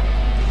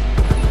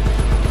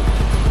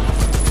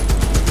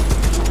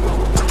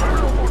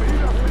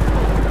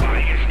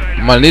 Ahí está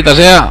el... Maldita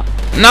sea.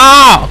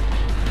 ¡No!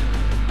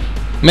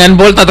 Me han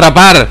vuelto a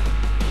atrapar.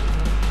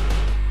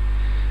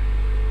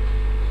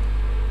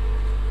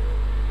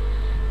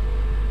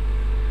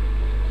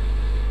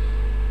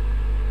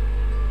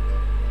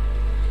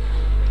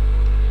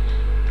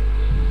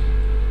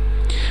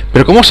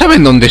 ¿Pero cómo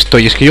saben dónde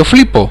estoy? Es que yo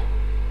flipo.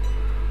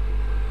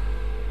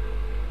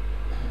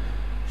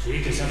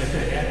 Sí que sabe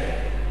pelear.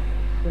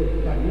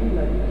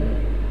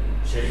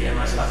 Sería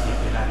más fácil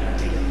pegar el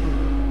tiro.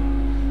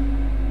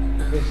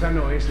 Esa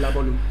no es la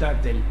voluntad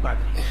del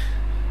padre.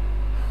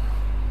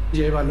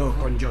 Llévalo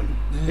con John.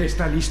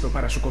 Está listo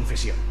para su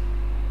confesión.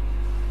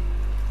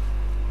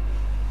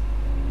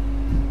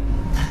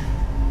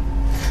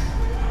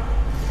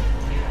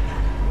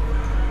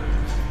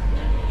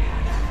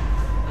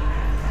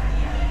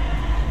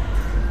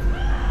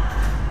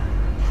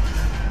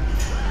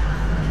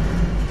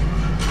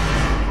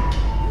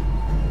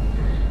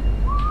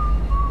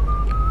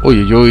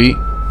 Uy, uy, uy.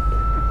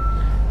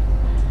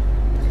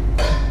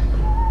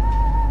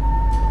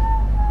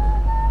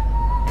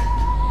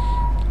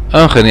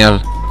 Ah, genial.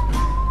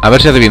 A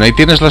ver si adivino. Ahí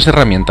tienes las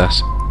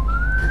herramientas.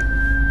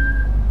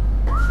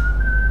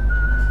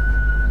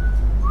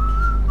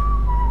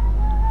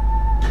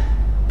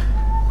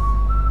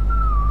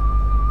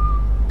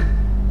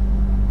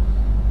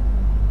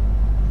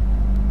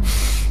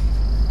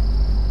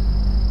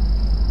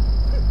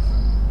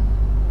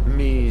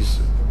 Mis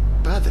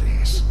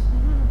padres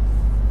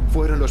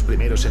fueron los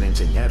primeros en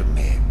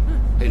enseñarme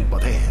el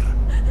poder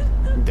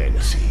del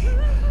sí.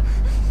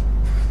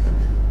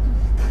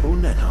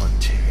 Una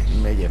noche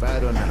me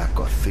llevaron a la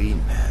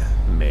cocina,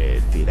 me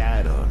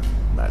tiraron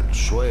al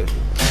suelo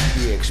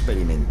y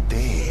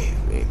experimenté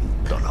el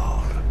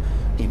dolor.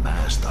 Y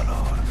más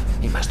dolor,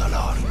 y más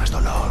dolor, y más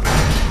dolor.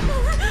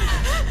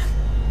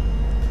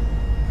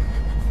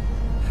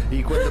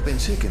 Y cuando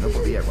pensé que no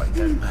podía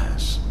aguantar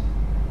más,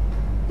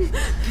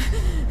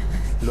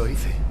 lo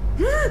hice.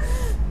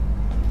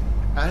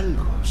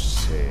 Algo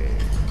se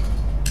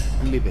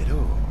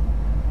liberó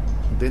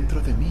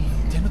dentro de mí.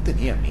 Ya no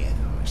tenía miedo,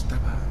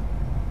 estaba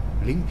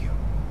limpio.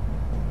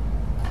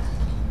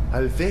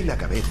 Alcé la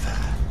cabeza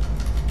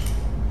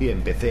y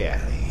empecé a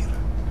reír.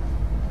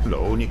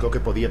 Lo único que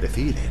podía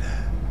decir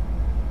era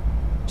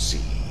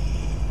sí.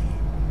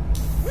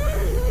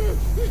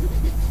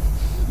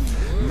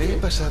 Me he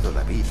pasado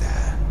la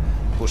vida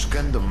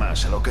buscando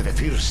más a lo que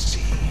decir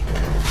sí.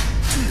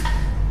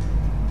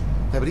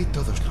 Abrí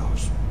todos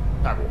los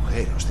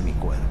agujeros de mi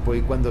cuerpo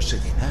y cuando se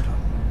llenaron,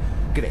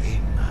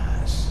 creé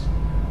más.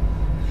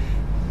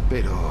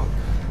 Pero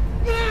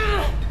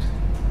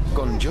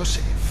con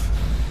Joseph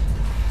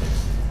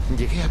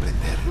llegué a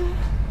aprender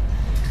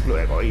lo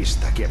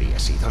egoísta que había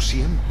sido.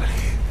 Siempre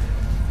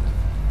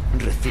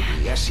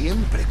recibía,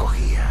 siempre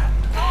cogía.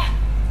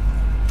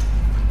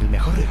 El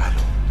mejor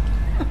regalo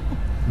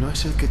no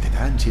es el que te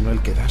dan, sino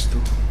el que das tú.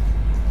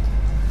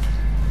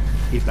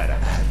 Y para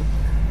dar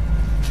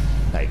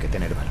hay que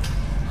tener valor.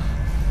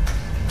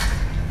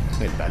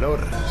 El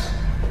valor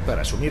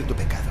para asumir tu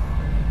pecado,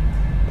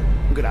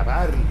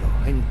 grabarlo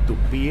en tu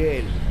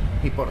piel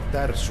y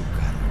portar su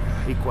carga.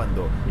 Y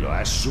cuando lo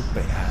has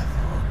superado,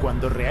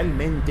 cuando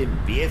realmente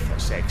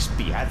empiezas a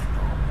expiarlo,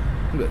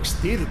 lo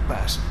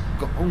extirpas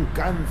como un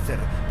cáncer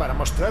para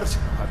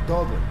mostrárselo a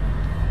todo el mundo.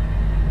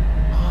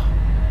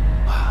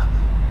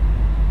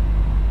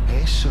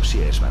 Eso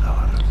sí es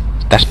valor.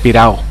 Te has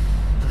pirado.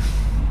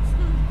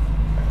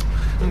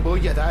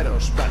 Voy a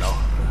daros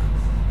valor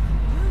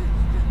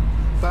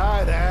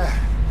para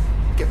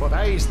que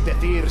podáis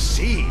decir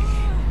sí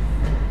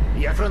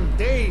y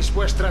afrontéis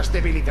vuestras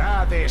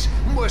debilidades,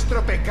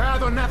 vuestro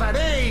pecado.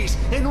 Nadaréis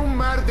en un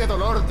mar de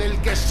dolor del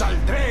que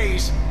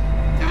saldréis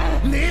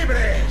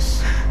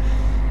libres.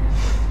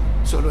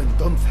 Solo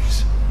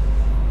entonces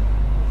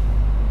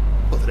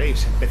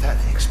podréis empezar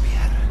a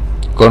expiar.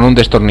 Con un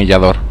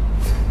destornillador.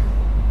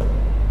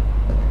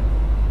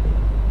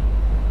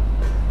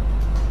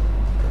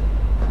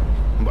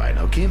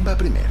 Bueno, ¿quién va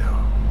primero?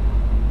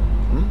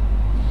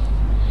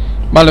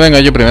 Vale, venga,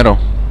 yo primero.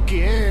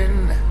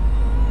 ¿Quién?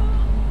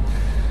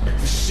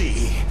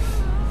 Sí.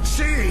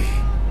 Sí.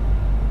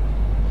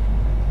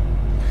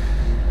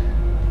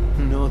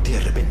 No te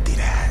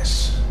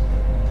arrepentirás.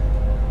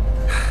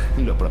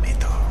 Lo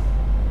prometo.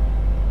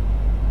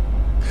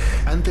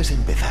 Antes de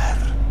empezar,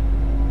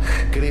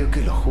 creo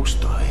que lo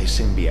justo es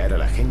enviar a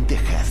la agente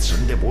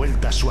Hudson de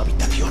vuelta a su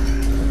habitación.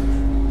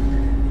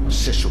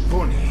 Se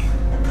supone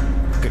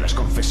que las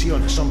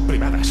confesiones son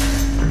privadas.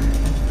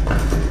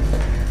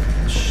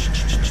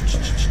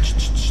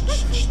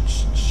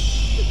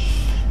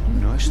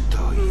 No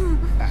estoy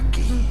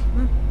aquí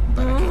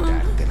para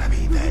quitarte la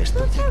vida,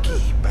 estoy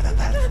aquí para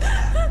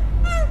dártela.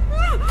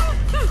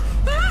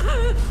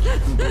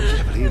 Voy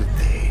a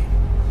abrirte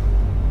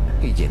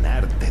y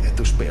llenarte de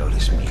tus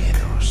peores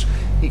miedos.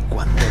 Y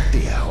cuando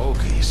te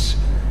ahogues,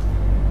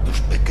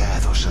 tus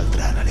pecados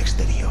saldrán al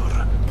exterior.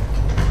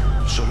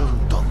 Solo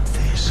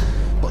entonces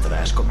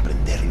podrás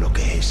comprender lo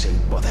que es el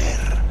poder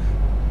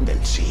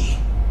del sí.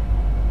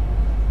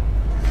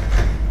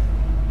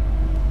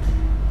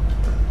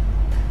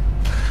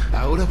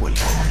 Ahora vuelvo.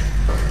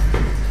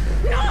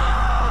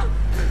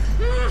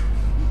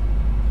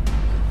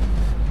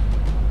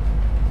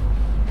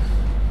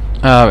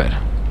 A ver.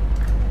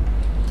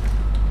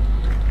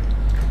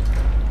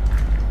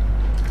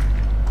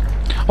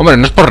 Hombre,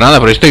 no es por nada,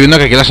 pero estoy viendo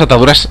que aquí las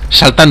ataduras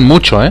saltan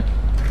mucho, ¿eh?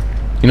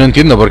 Y no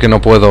entiendo por qué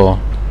no puedo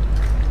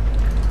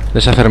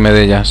deshacerme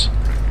de ellas.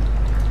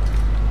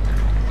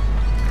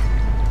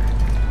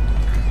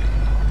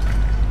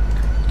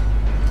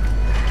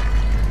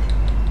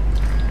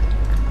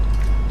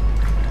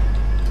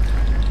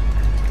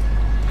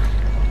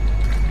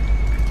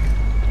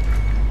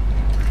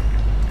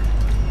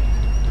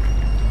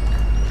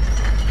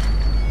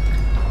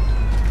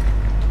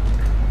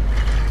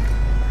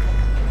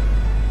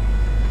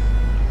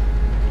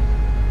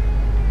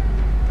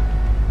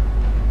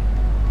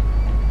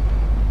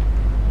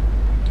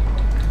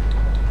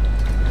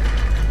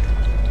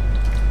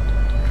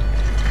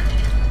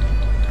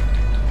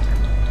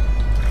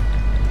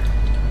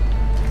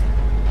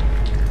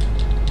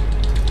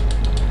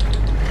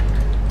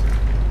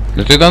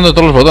 Le estoy dando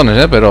todos los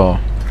botones, pero...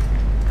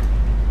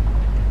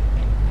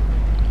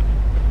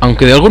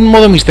 aunque de algún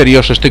modo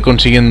misterioso estoy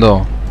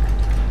consiguiendo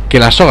que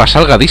la soga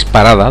salga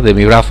disparada de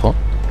mi brazo,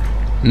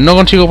 no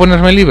consigo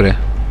ponerme libre.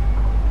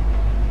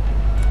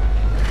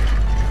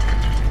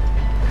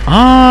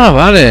 Ah,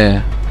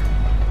 vale.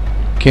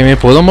 Que me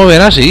puedo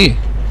mover así.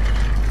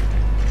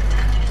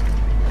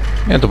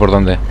 Mira tú por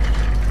dónde.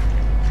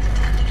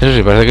 Eso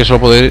sí, parece que solo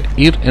puedo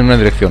ir en una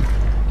dirección.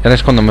 Y ahora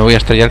es cuando me voy a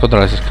estrellar contra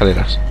las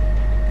escaleras.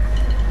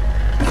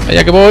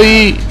 ¡Allá que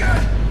voy!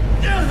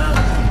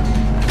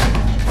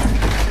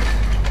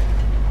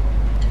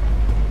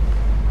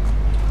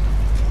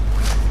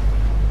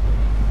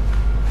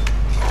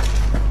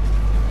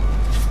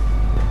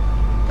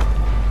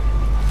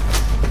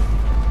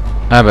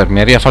 A ver,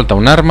 me haría falta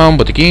un arma, un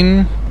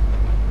botiquín...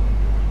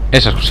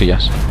 esas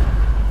cosillas.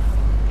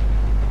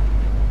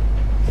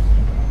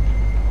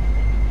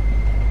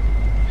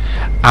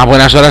 A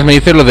buenas horas me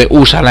dice lo de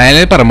usa la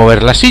L para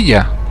mover la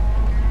silla.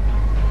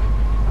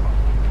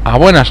 A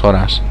buenas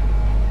horas.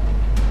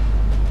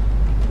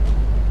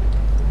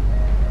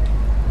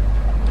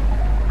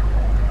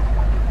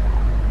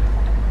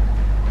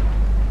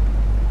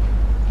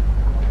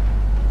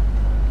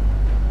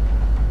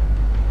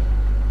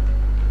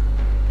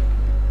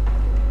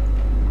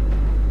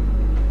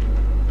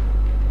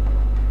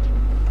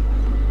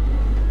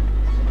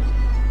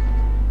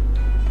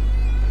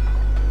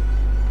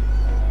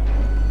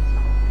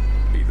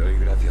 Y doy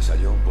gracias a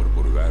John por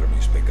purgar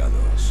mis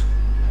pecados.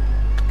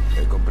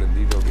 He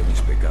comprendido que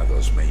mis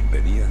pecados me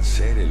impedían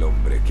ser el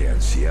hombre que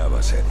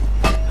ansiaba ser.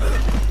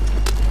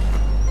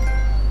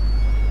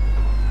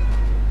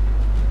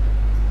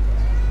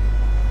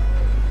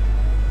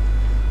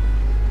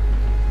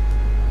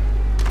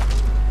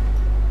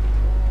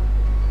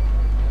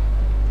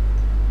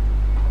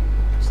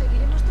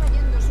 Seguiremos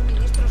trayendo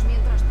suministros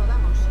mientras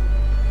podamos.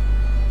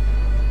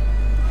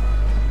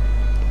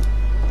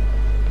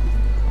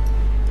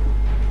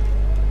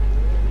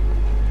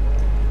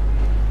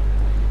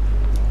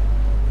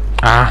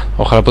 Ah,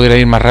 ojalá pudiera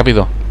ir más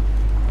rápido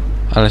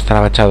al estar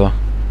agachado.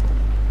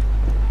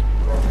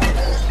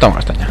 Toma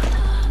castaña.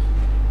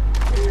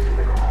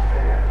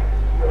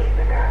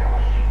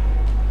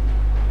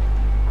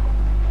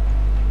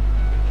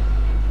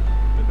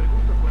 Me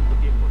pregunto cuánto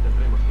tiempo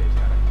tendremos que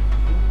estar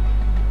aquí.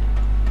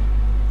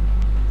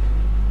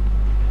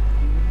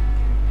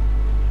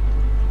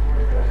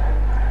 Nuestras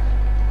almas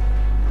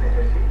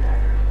necesitan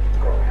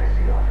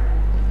confesión.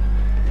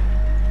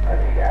 Al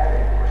mirar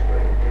en nuestro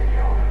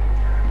interior,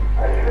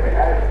 al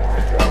revelar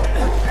nuestra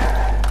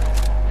oscuridad.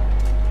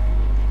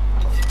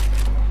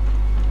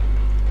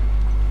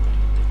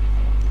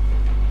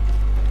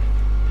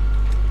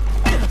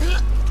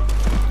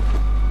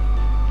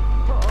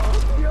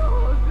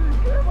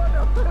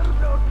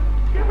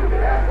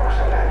 Liberamos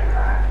al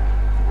alma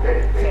del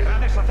peso.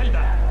 ¡Cerrad esa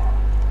celda!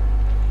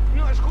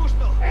 ¡No es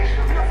justo!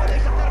 ¡No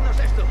podéis hacernos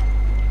esto!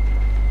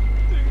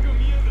 Tengo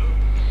miedo.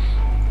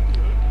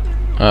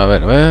 A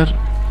ver, a ver.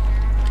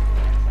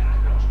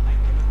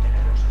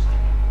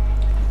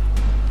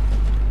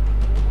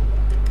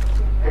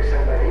 Te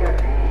salvaré a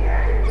ti,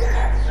 agente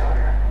Hudson.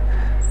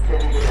 Te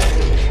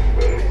liberaré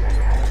de esta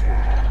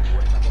carga.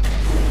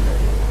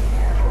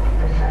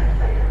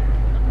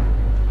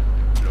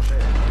 Lo sé.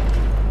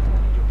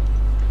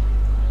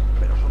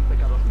 Pero son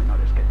pecados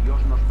menores que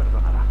Dios nos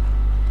perdonará.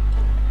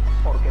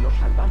 Porque los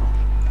salvamos.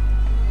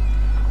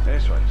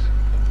 Eso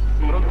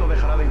es. Pronto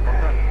dejará de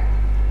importar.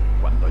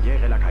 Cuando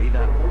llegue la caída,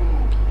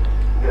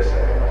 nos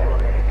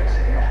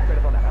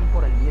perdonarán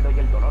por el miedo y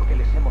el dolor que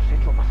les hemos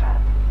hecho pasar.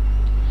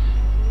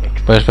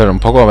 Voy a esperar un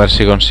poco a ver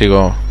si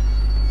consigo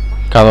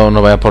cada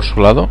uno vaya por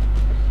su lado.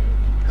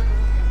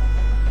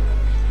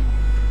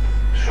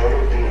 Solo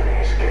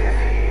tienes que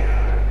decir.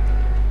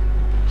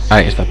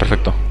 Ahí está,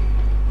 perfecto.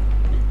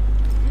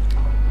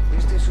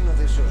 Este es uno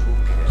de esos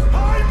búnkeres de...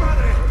 ¡Ay,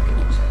 madre!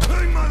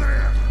 ¡Ay, madre!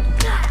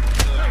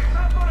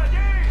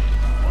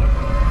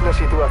 La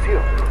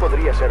situación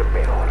podría ser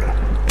peor.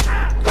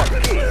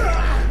 Aquí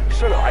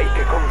solo hay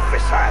que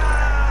confesar.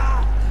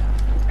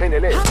 En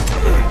el este,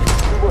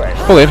 bueno,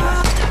 Joder.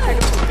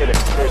 el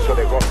exceso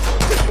de gozo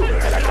te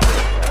sube a la cabeza.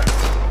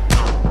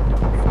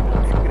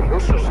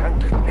 Sangrientosos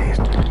ángeles.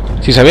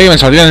 Si sabía que me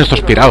saldrían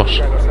estos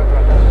piraos.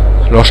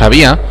 Lo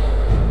sabía.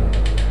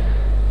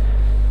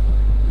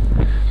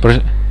 Por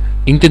eso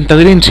he intentado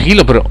ir en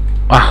sigilo, pero...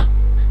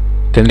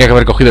 tendría que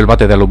haber cogido el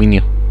bate de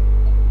aluminio.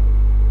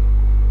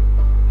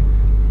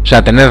 O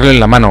sea, tenerlo en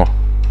la mano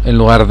en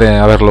lugar de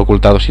haberlo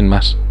ocultado sin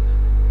más.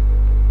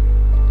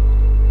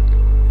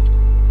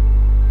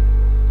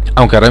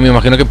 Aunque ahora me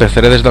imagino que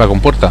empezaré desde la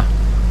compuerta.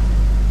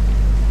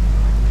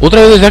 ¿Otra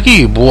vez desde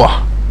aquí?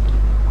 ¡Buah!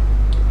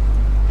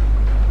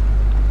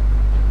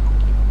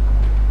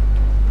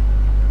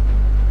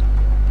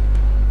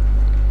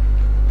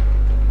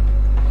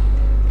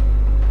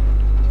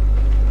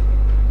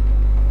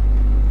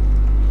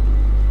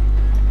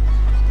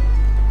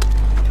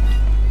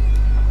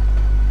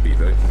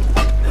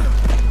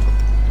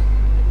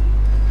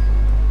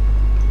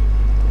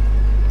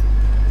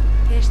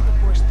 Este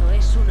puesto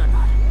es un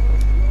honor.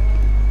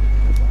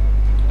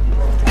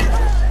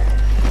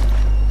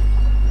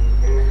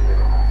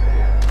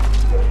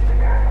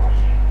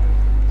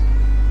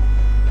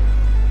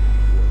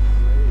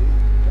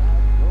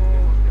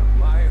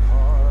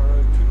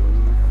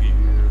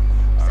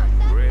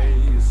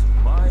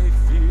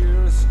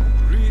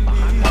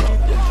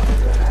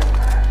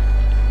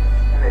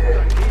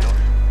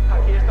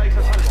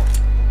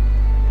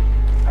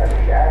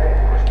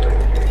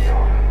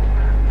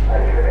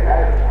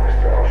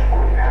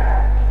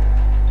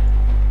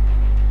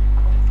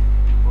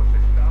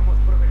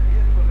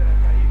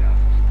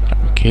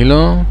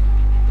 Tranquilo.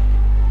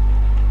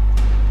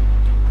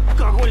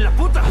 ¡Cago en la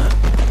puta!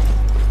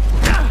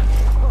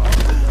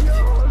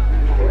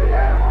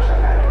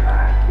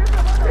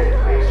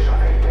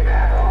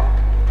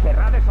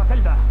 ¡Cerrad esa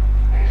celda!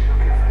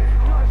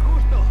 ¡No es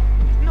justo!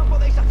 ¡No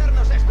podéis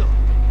hacernos esto!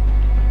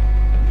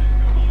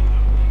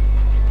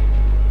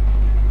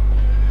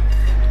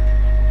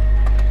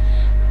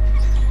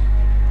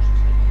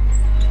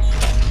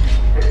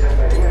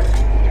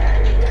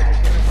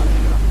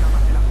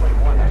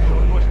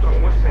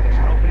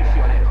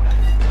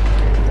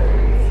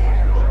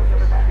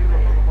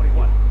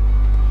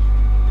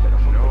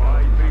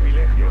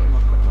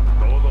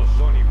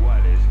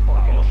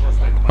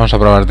 Vamos a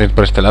probar de ir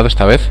por este lado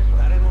esta vez.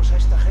 Daremos a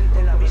esta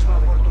gente la misma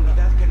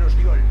oportunidad que nos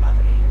dio el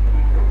padre.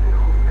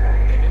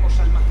 Debemos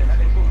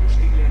almacenar el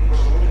combustible en un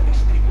sitio y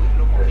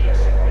distribuirlo por vías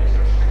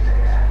secretas.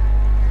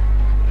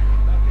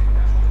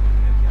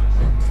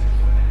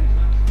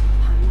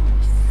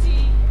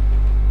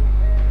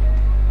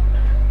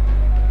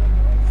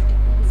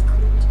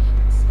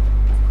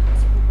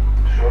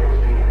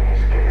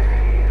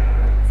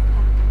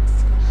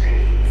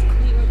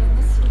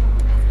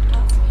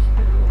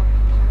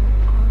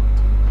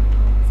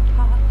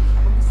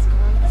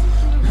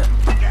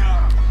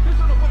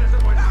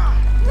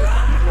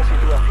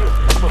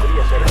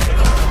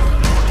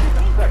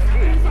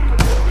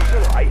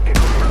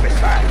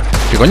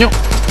 ¿Qué coño?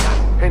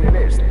 En el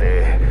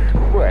este,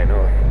 bueno,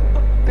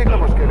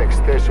 digamos que el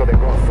exceso de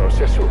gozo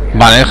se sube.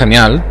 Vale,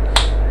 genial.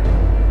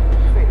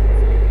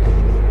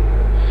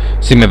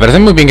 Sí, me parece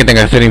muy bien que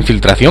tenga que hacer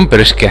infiltración,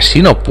 pero es que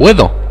así no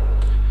puedo.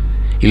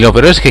 Y lo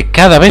peor es que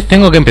cada vez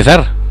tengo que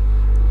empezar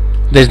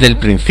desde el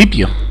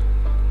principio.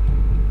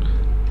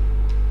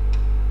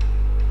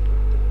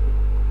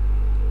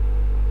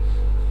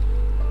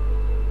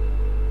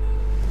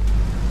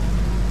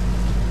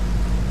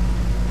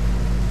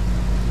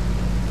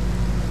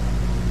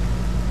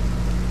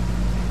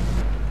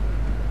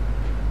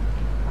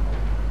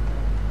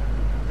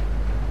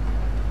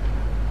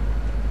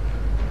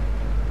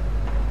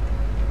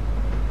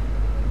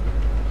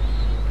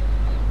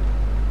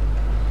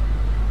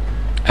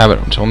 A ver,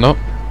 un segundo.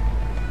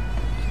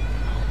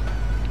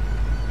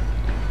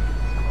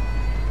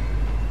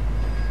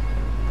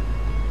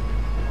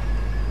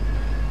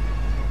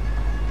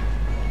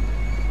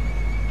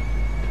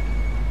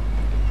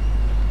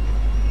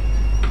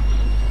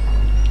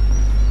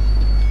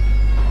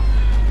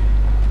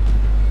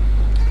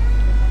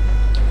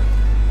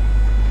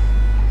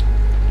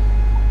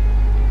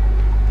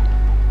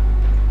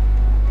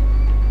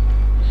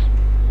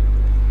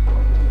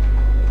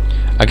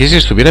 Aquí si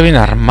estuviera bien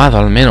armado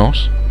al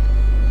menos.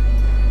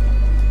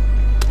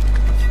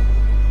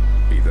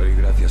 Y doy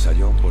gracias a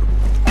John por...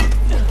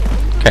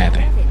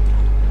 Cállate.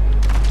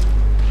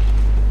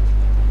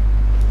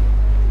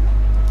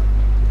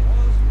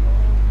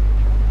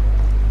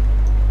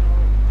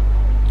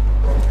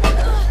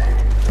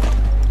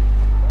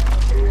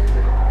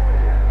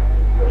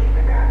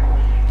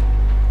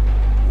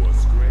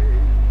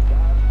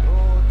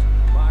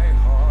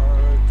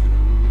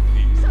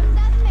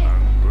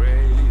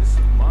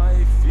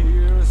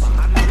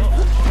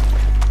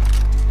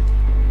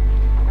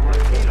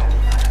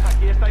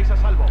 Aquí estáis a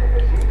salvo.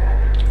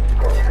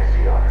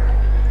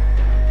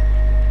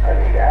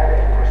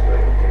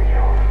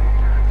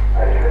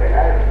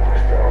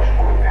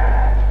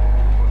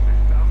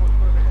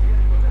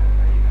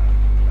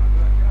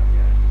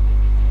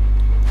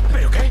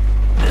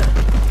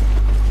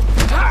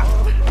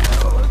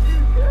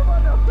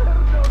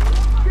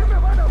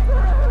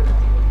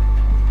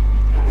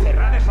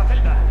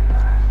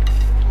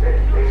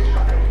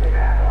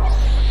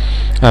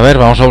 A ver,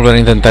 vamos a volver a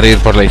intentar ir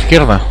por la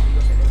izquierda.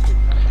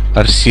 A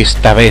ver si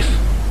esta vez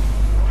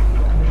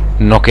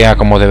no queda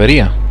como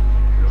debería.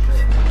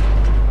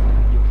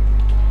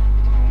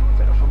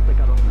 Pero son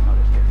pecados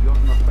menores que Dios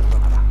nos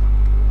perdonará.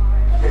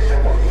 Eso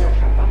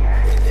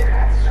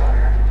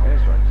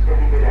es.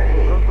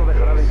 Pronto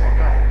dejará de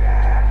importar.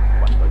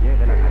 Cuando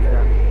llegue la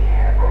caída,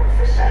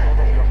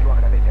 todos nos lo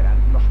agradecerán.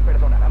 Nos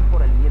perdonarán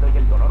por el miedo y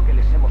el dolor que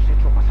les hemos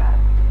hecho pasar.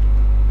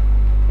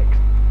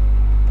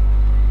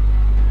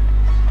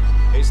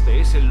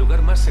 Este es el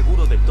lugar más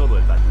seguro de todo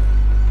el valle.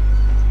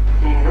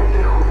 Y no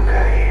te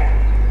juzgaré,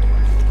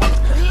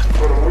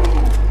 por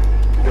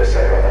muy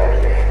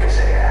desagradable que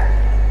sea.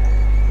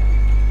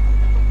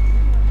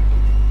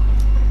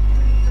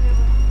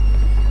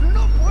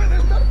 ¡No puede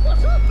estar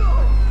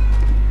pasando!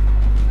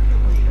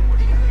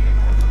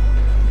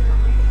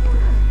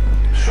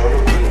 Solo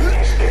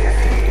tienes que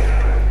decir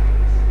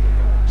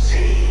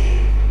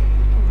sí.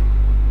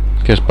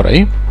 ¿Qué es por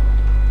ahí?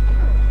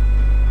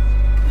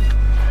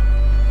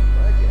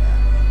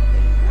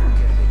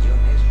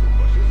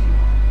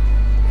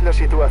 La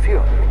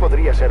situación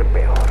podría ser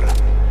peor.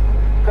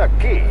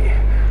 Aquí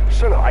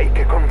solo hay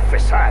que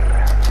confesar.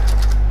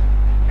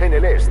 En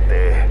el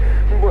este,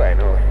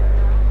 bueno,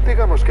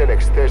 digamos que el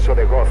exceso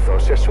de gozo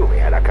se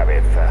sube a la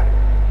cabeza.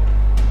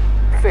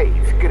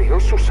 Faith creó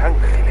sus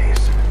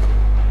ángeles,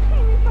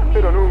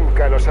 pero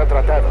nunca los ha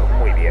tratado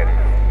muy bien.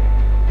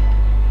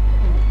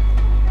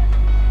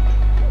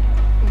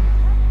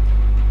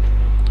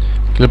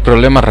 El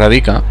problema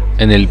radica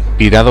en el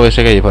pirado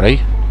ese que hay por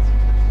ahí.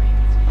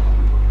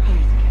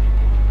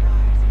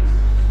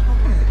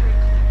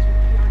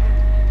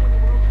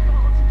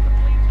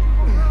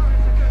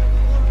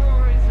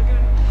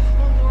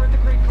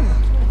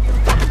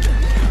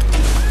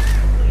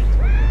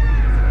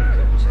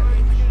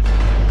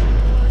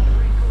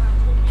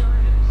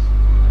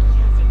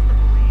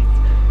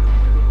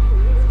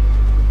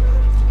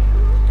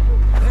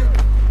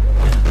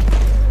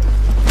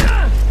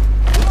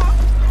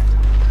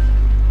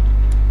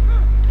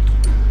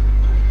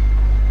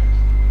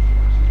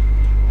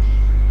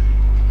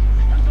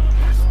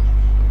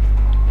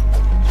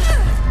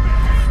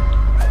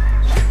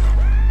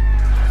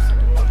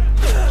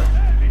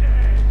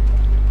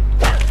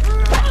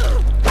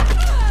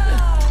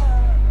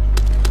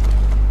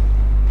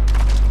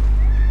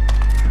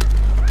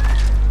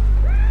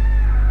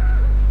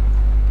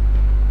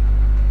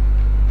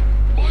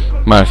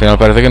 Vale, al final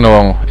parece que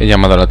no he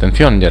llamado la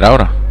atención, ya era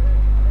hora.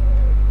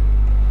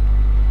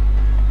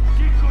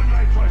 ¿Quién coño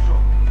ha hecho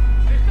eso?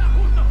 ¡Está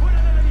justo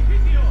fuera del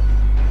edificio!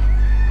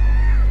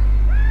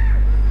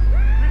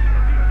 ¡Déjalo,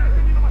 tío! Ya he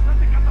tenido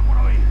bastante caza por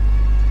hoy.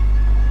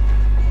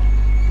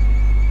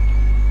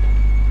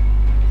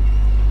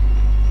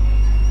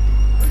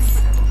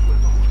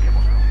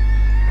 Busquémoslo.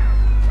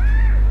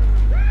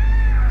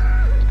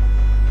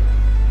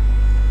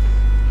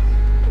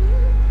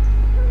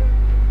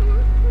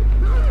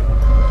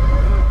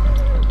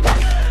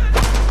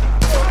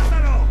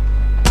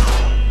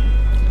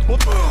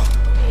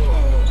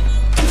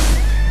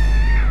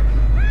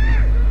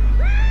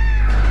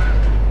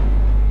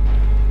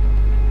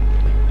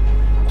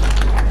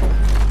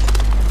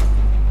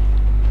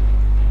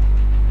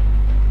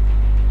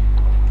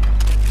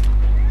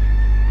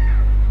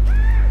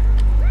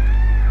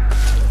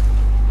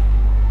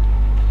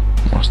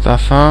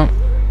 Mostaza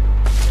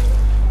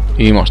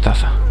y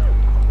mostaza.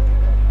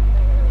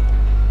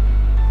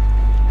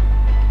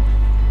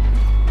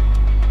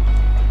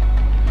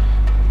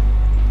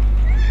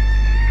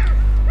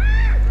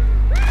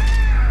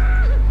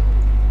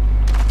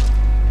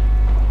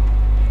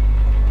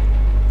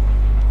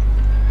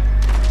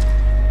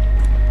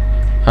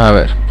 A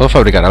ver, ¿puedo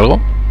fabricar algo?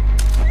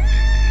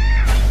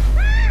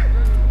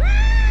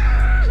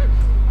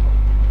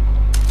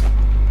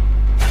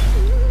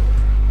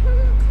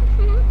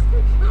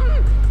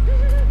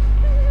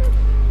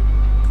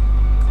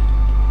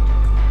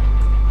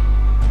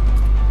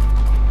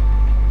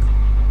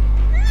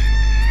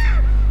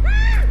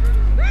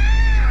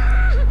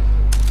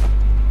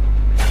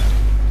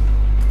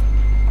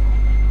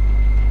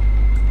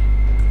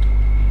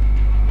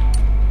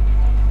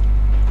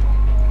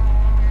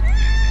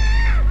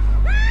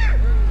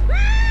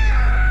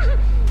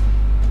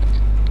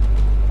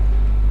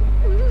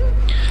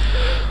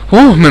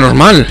 Menos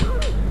mal.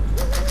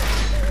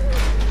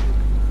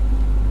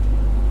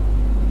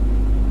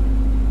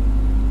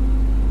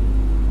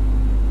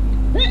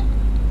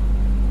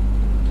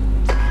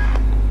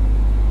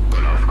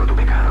 Conozco tu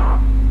pecado.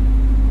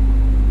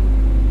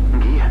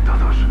 Guía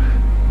todos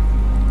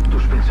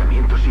tus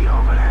pensamientos y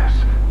obras.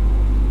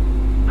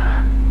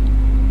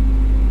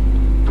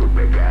 Tu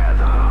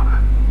pecado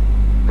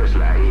es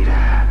la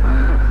ira.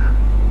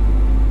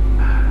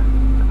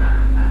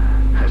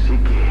 Así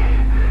que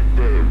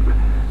te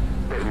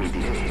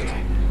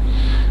permitiré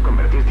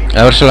convertirte en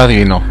A ver si lo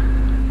adivino.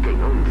 que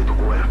inunde tu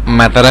cuerpo.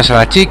 Matarás a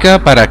la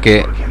chica para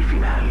que Porque al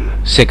final,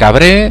 se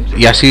cabree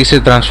y así se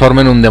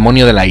transforme en un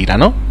demonio de la ira,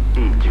 ¿no?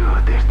 y yo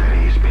te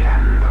estaré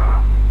esperando.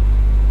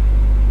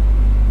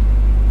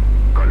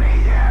 Con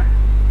ella.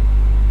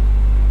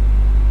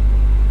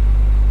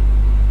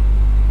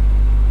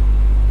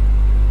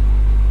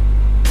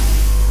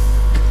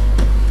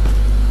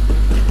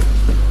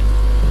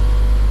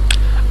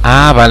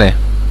 Ah, vale.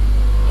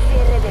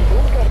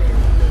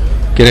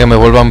 Quiere que me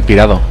vuelva un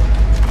pirado.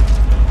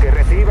 Que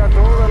reciba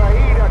toda la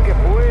ira que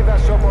pueda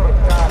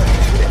soportar.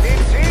 Decir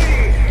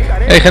sí.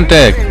 Daré ¡Hey,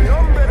 gente! el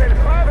nombre del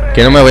Padre.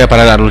 Que no me voy a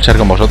parar a luchar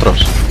con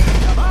vosotros.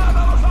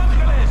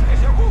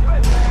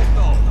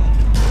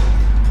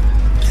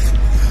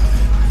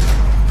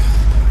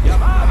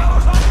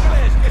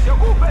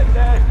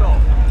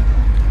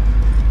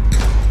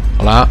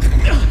 Hola.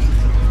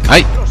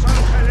 ¡Ay!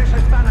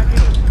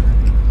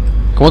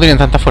 ¿Cómo tienen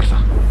tanta fuerza?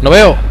 ¡No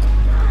veo!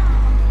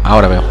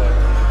 Ahora veo.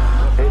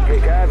 El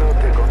pecado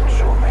te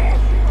consume,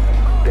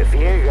 te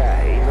ciega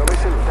y no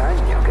ves el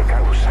daño que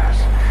causas.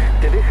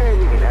 Te deja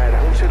eliminar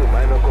a un ser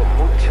humano con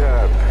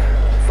mucha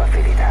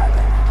facilidad.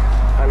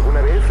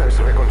 ¿Alguna vez has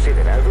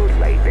reconsiderado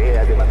la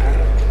idea de matar?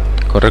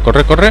 Corre,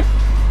 corre, corre.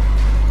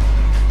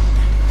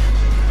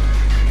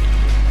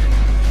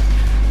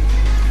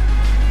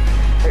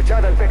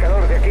 Echad al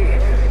pecador de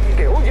aquí,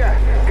 que huya,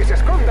 que se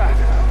esconda.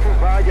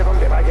 Vaya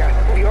donde vaya,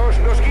 Dios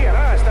nos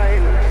guiará hasta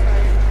él.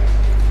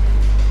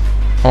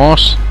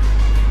 Vamos.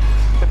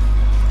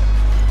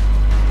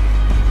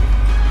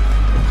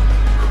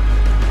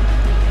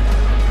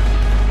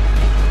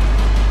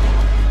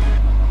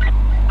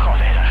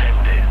 Joder,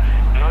 agente.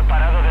 No he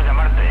parado de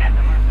llamarte.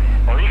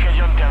 Oí que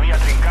John te había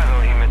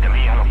trincado y me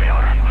temía lo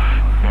peor.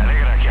 Me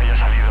alegra que haya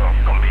salido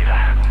con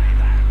vida.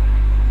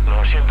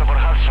 Lo siento por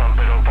Hudson,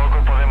 pero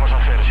poco podemos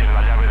hacer sin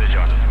la llave de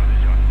John.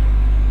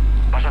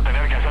 Vas a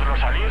tener que hacerlo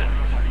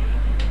salir.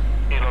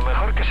 Y lo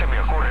mejor que se me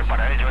ocurre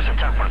para ello es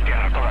echar por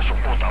tierra toda su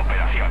puta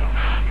operación.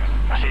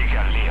 Así que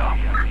al lío.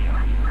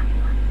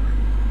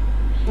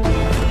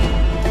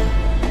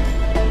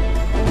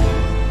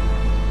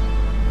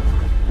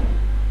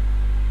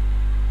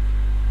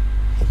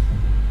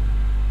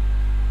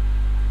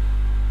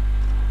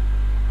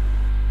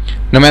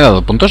 ¿No me ha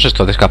dado puntos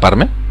esto de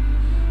escaparme?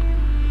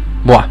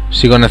 Buah,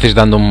 sigo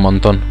necesitando un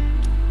montón.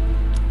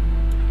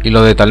 ¿Y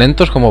lo de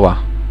talentos cómo va?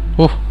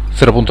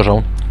 0 puntos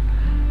aún.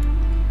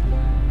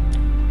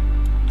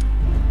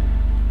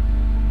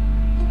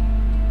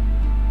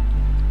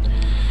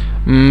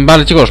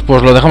 Vale, chicos,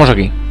 pues lo dejamos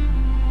aquí.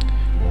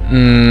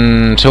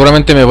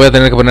 Seguramente me voy a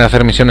tener que poner a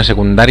hacer misiones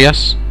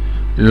secundarias,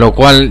 lo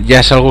cual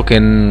ya es algo que...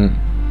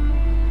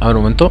 A ver,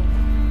 un momento.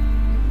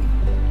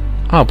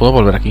 Ah, puedo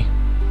volver aquí.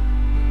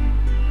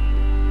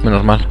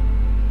 Menos mal.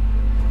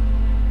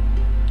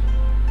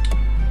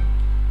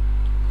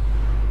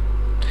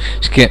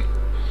 Es que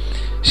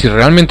si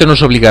realmente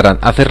nos obligaran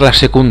a hacer las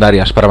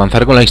secundarias para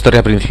avanzar con la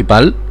historia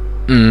principal,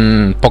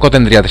 poco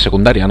tendría de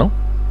secundaria, ¿no?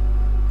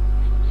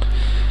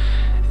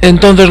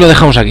 Entonces lo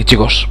dejamos aquí,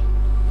 chicos.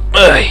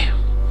 Ay.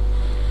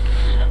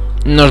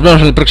 Nos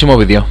vemos en el próximo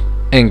vídeo.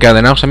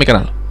 Encadenaos a mi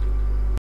canal.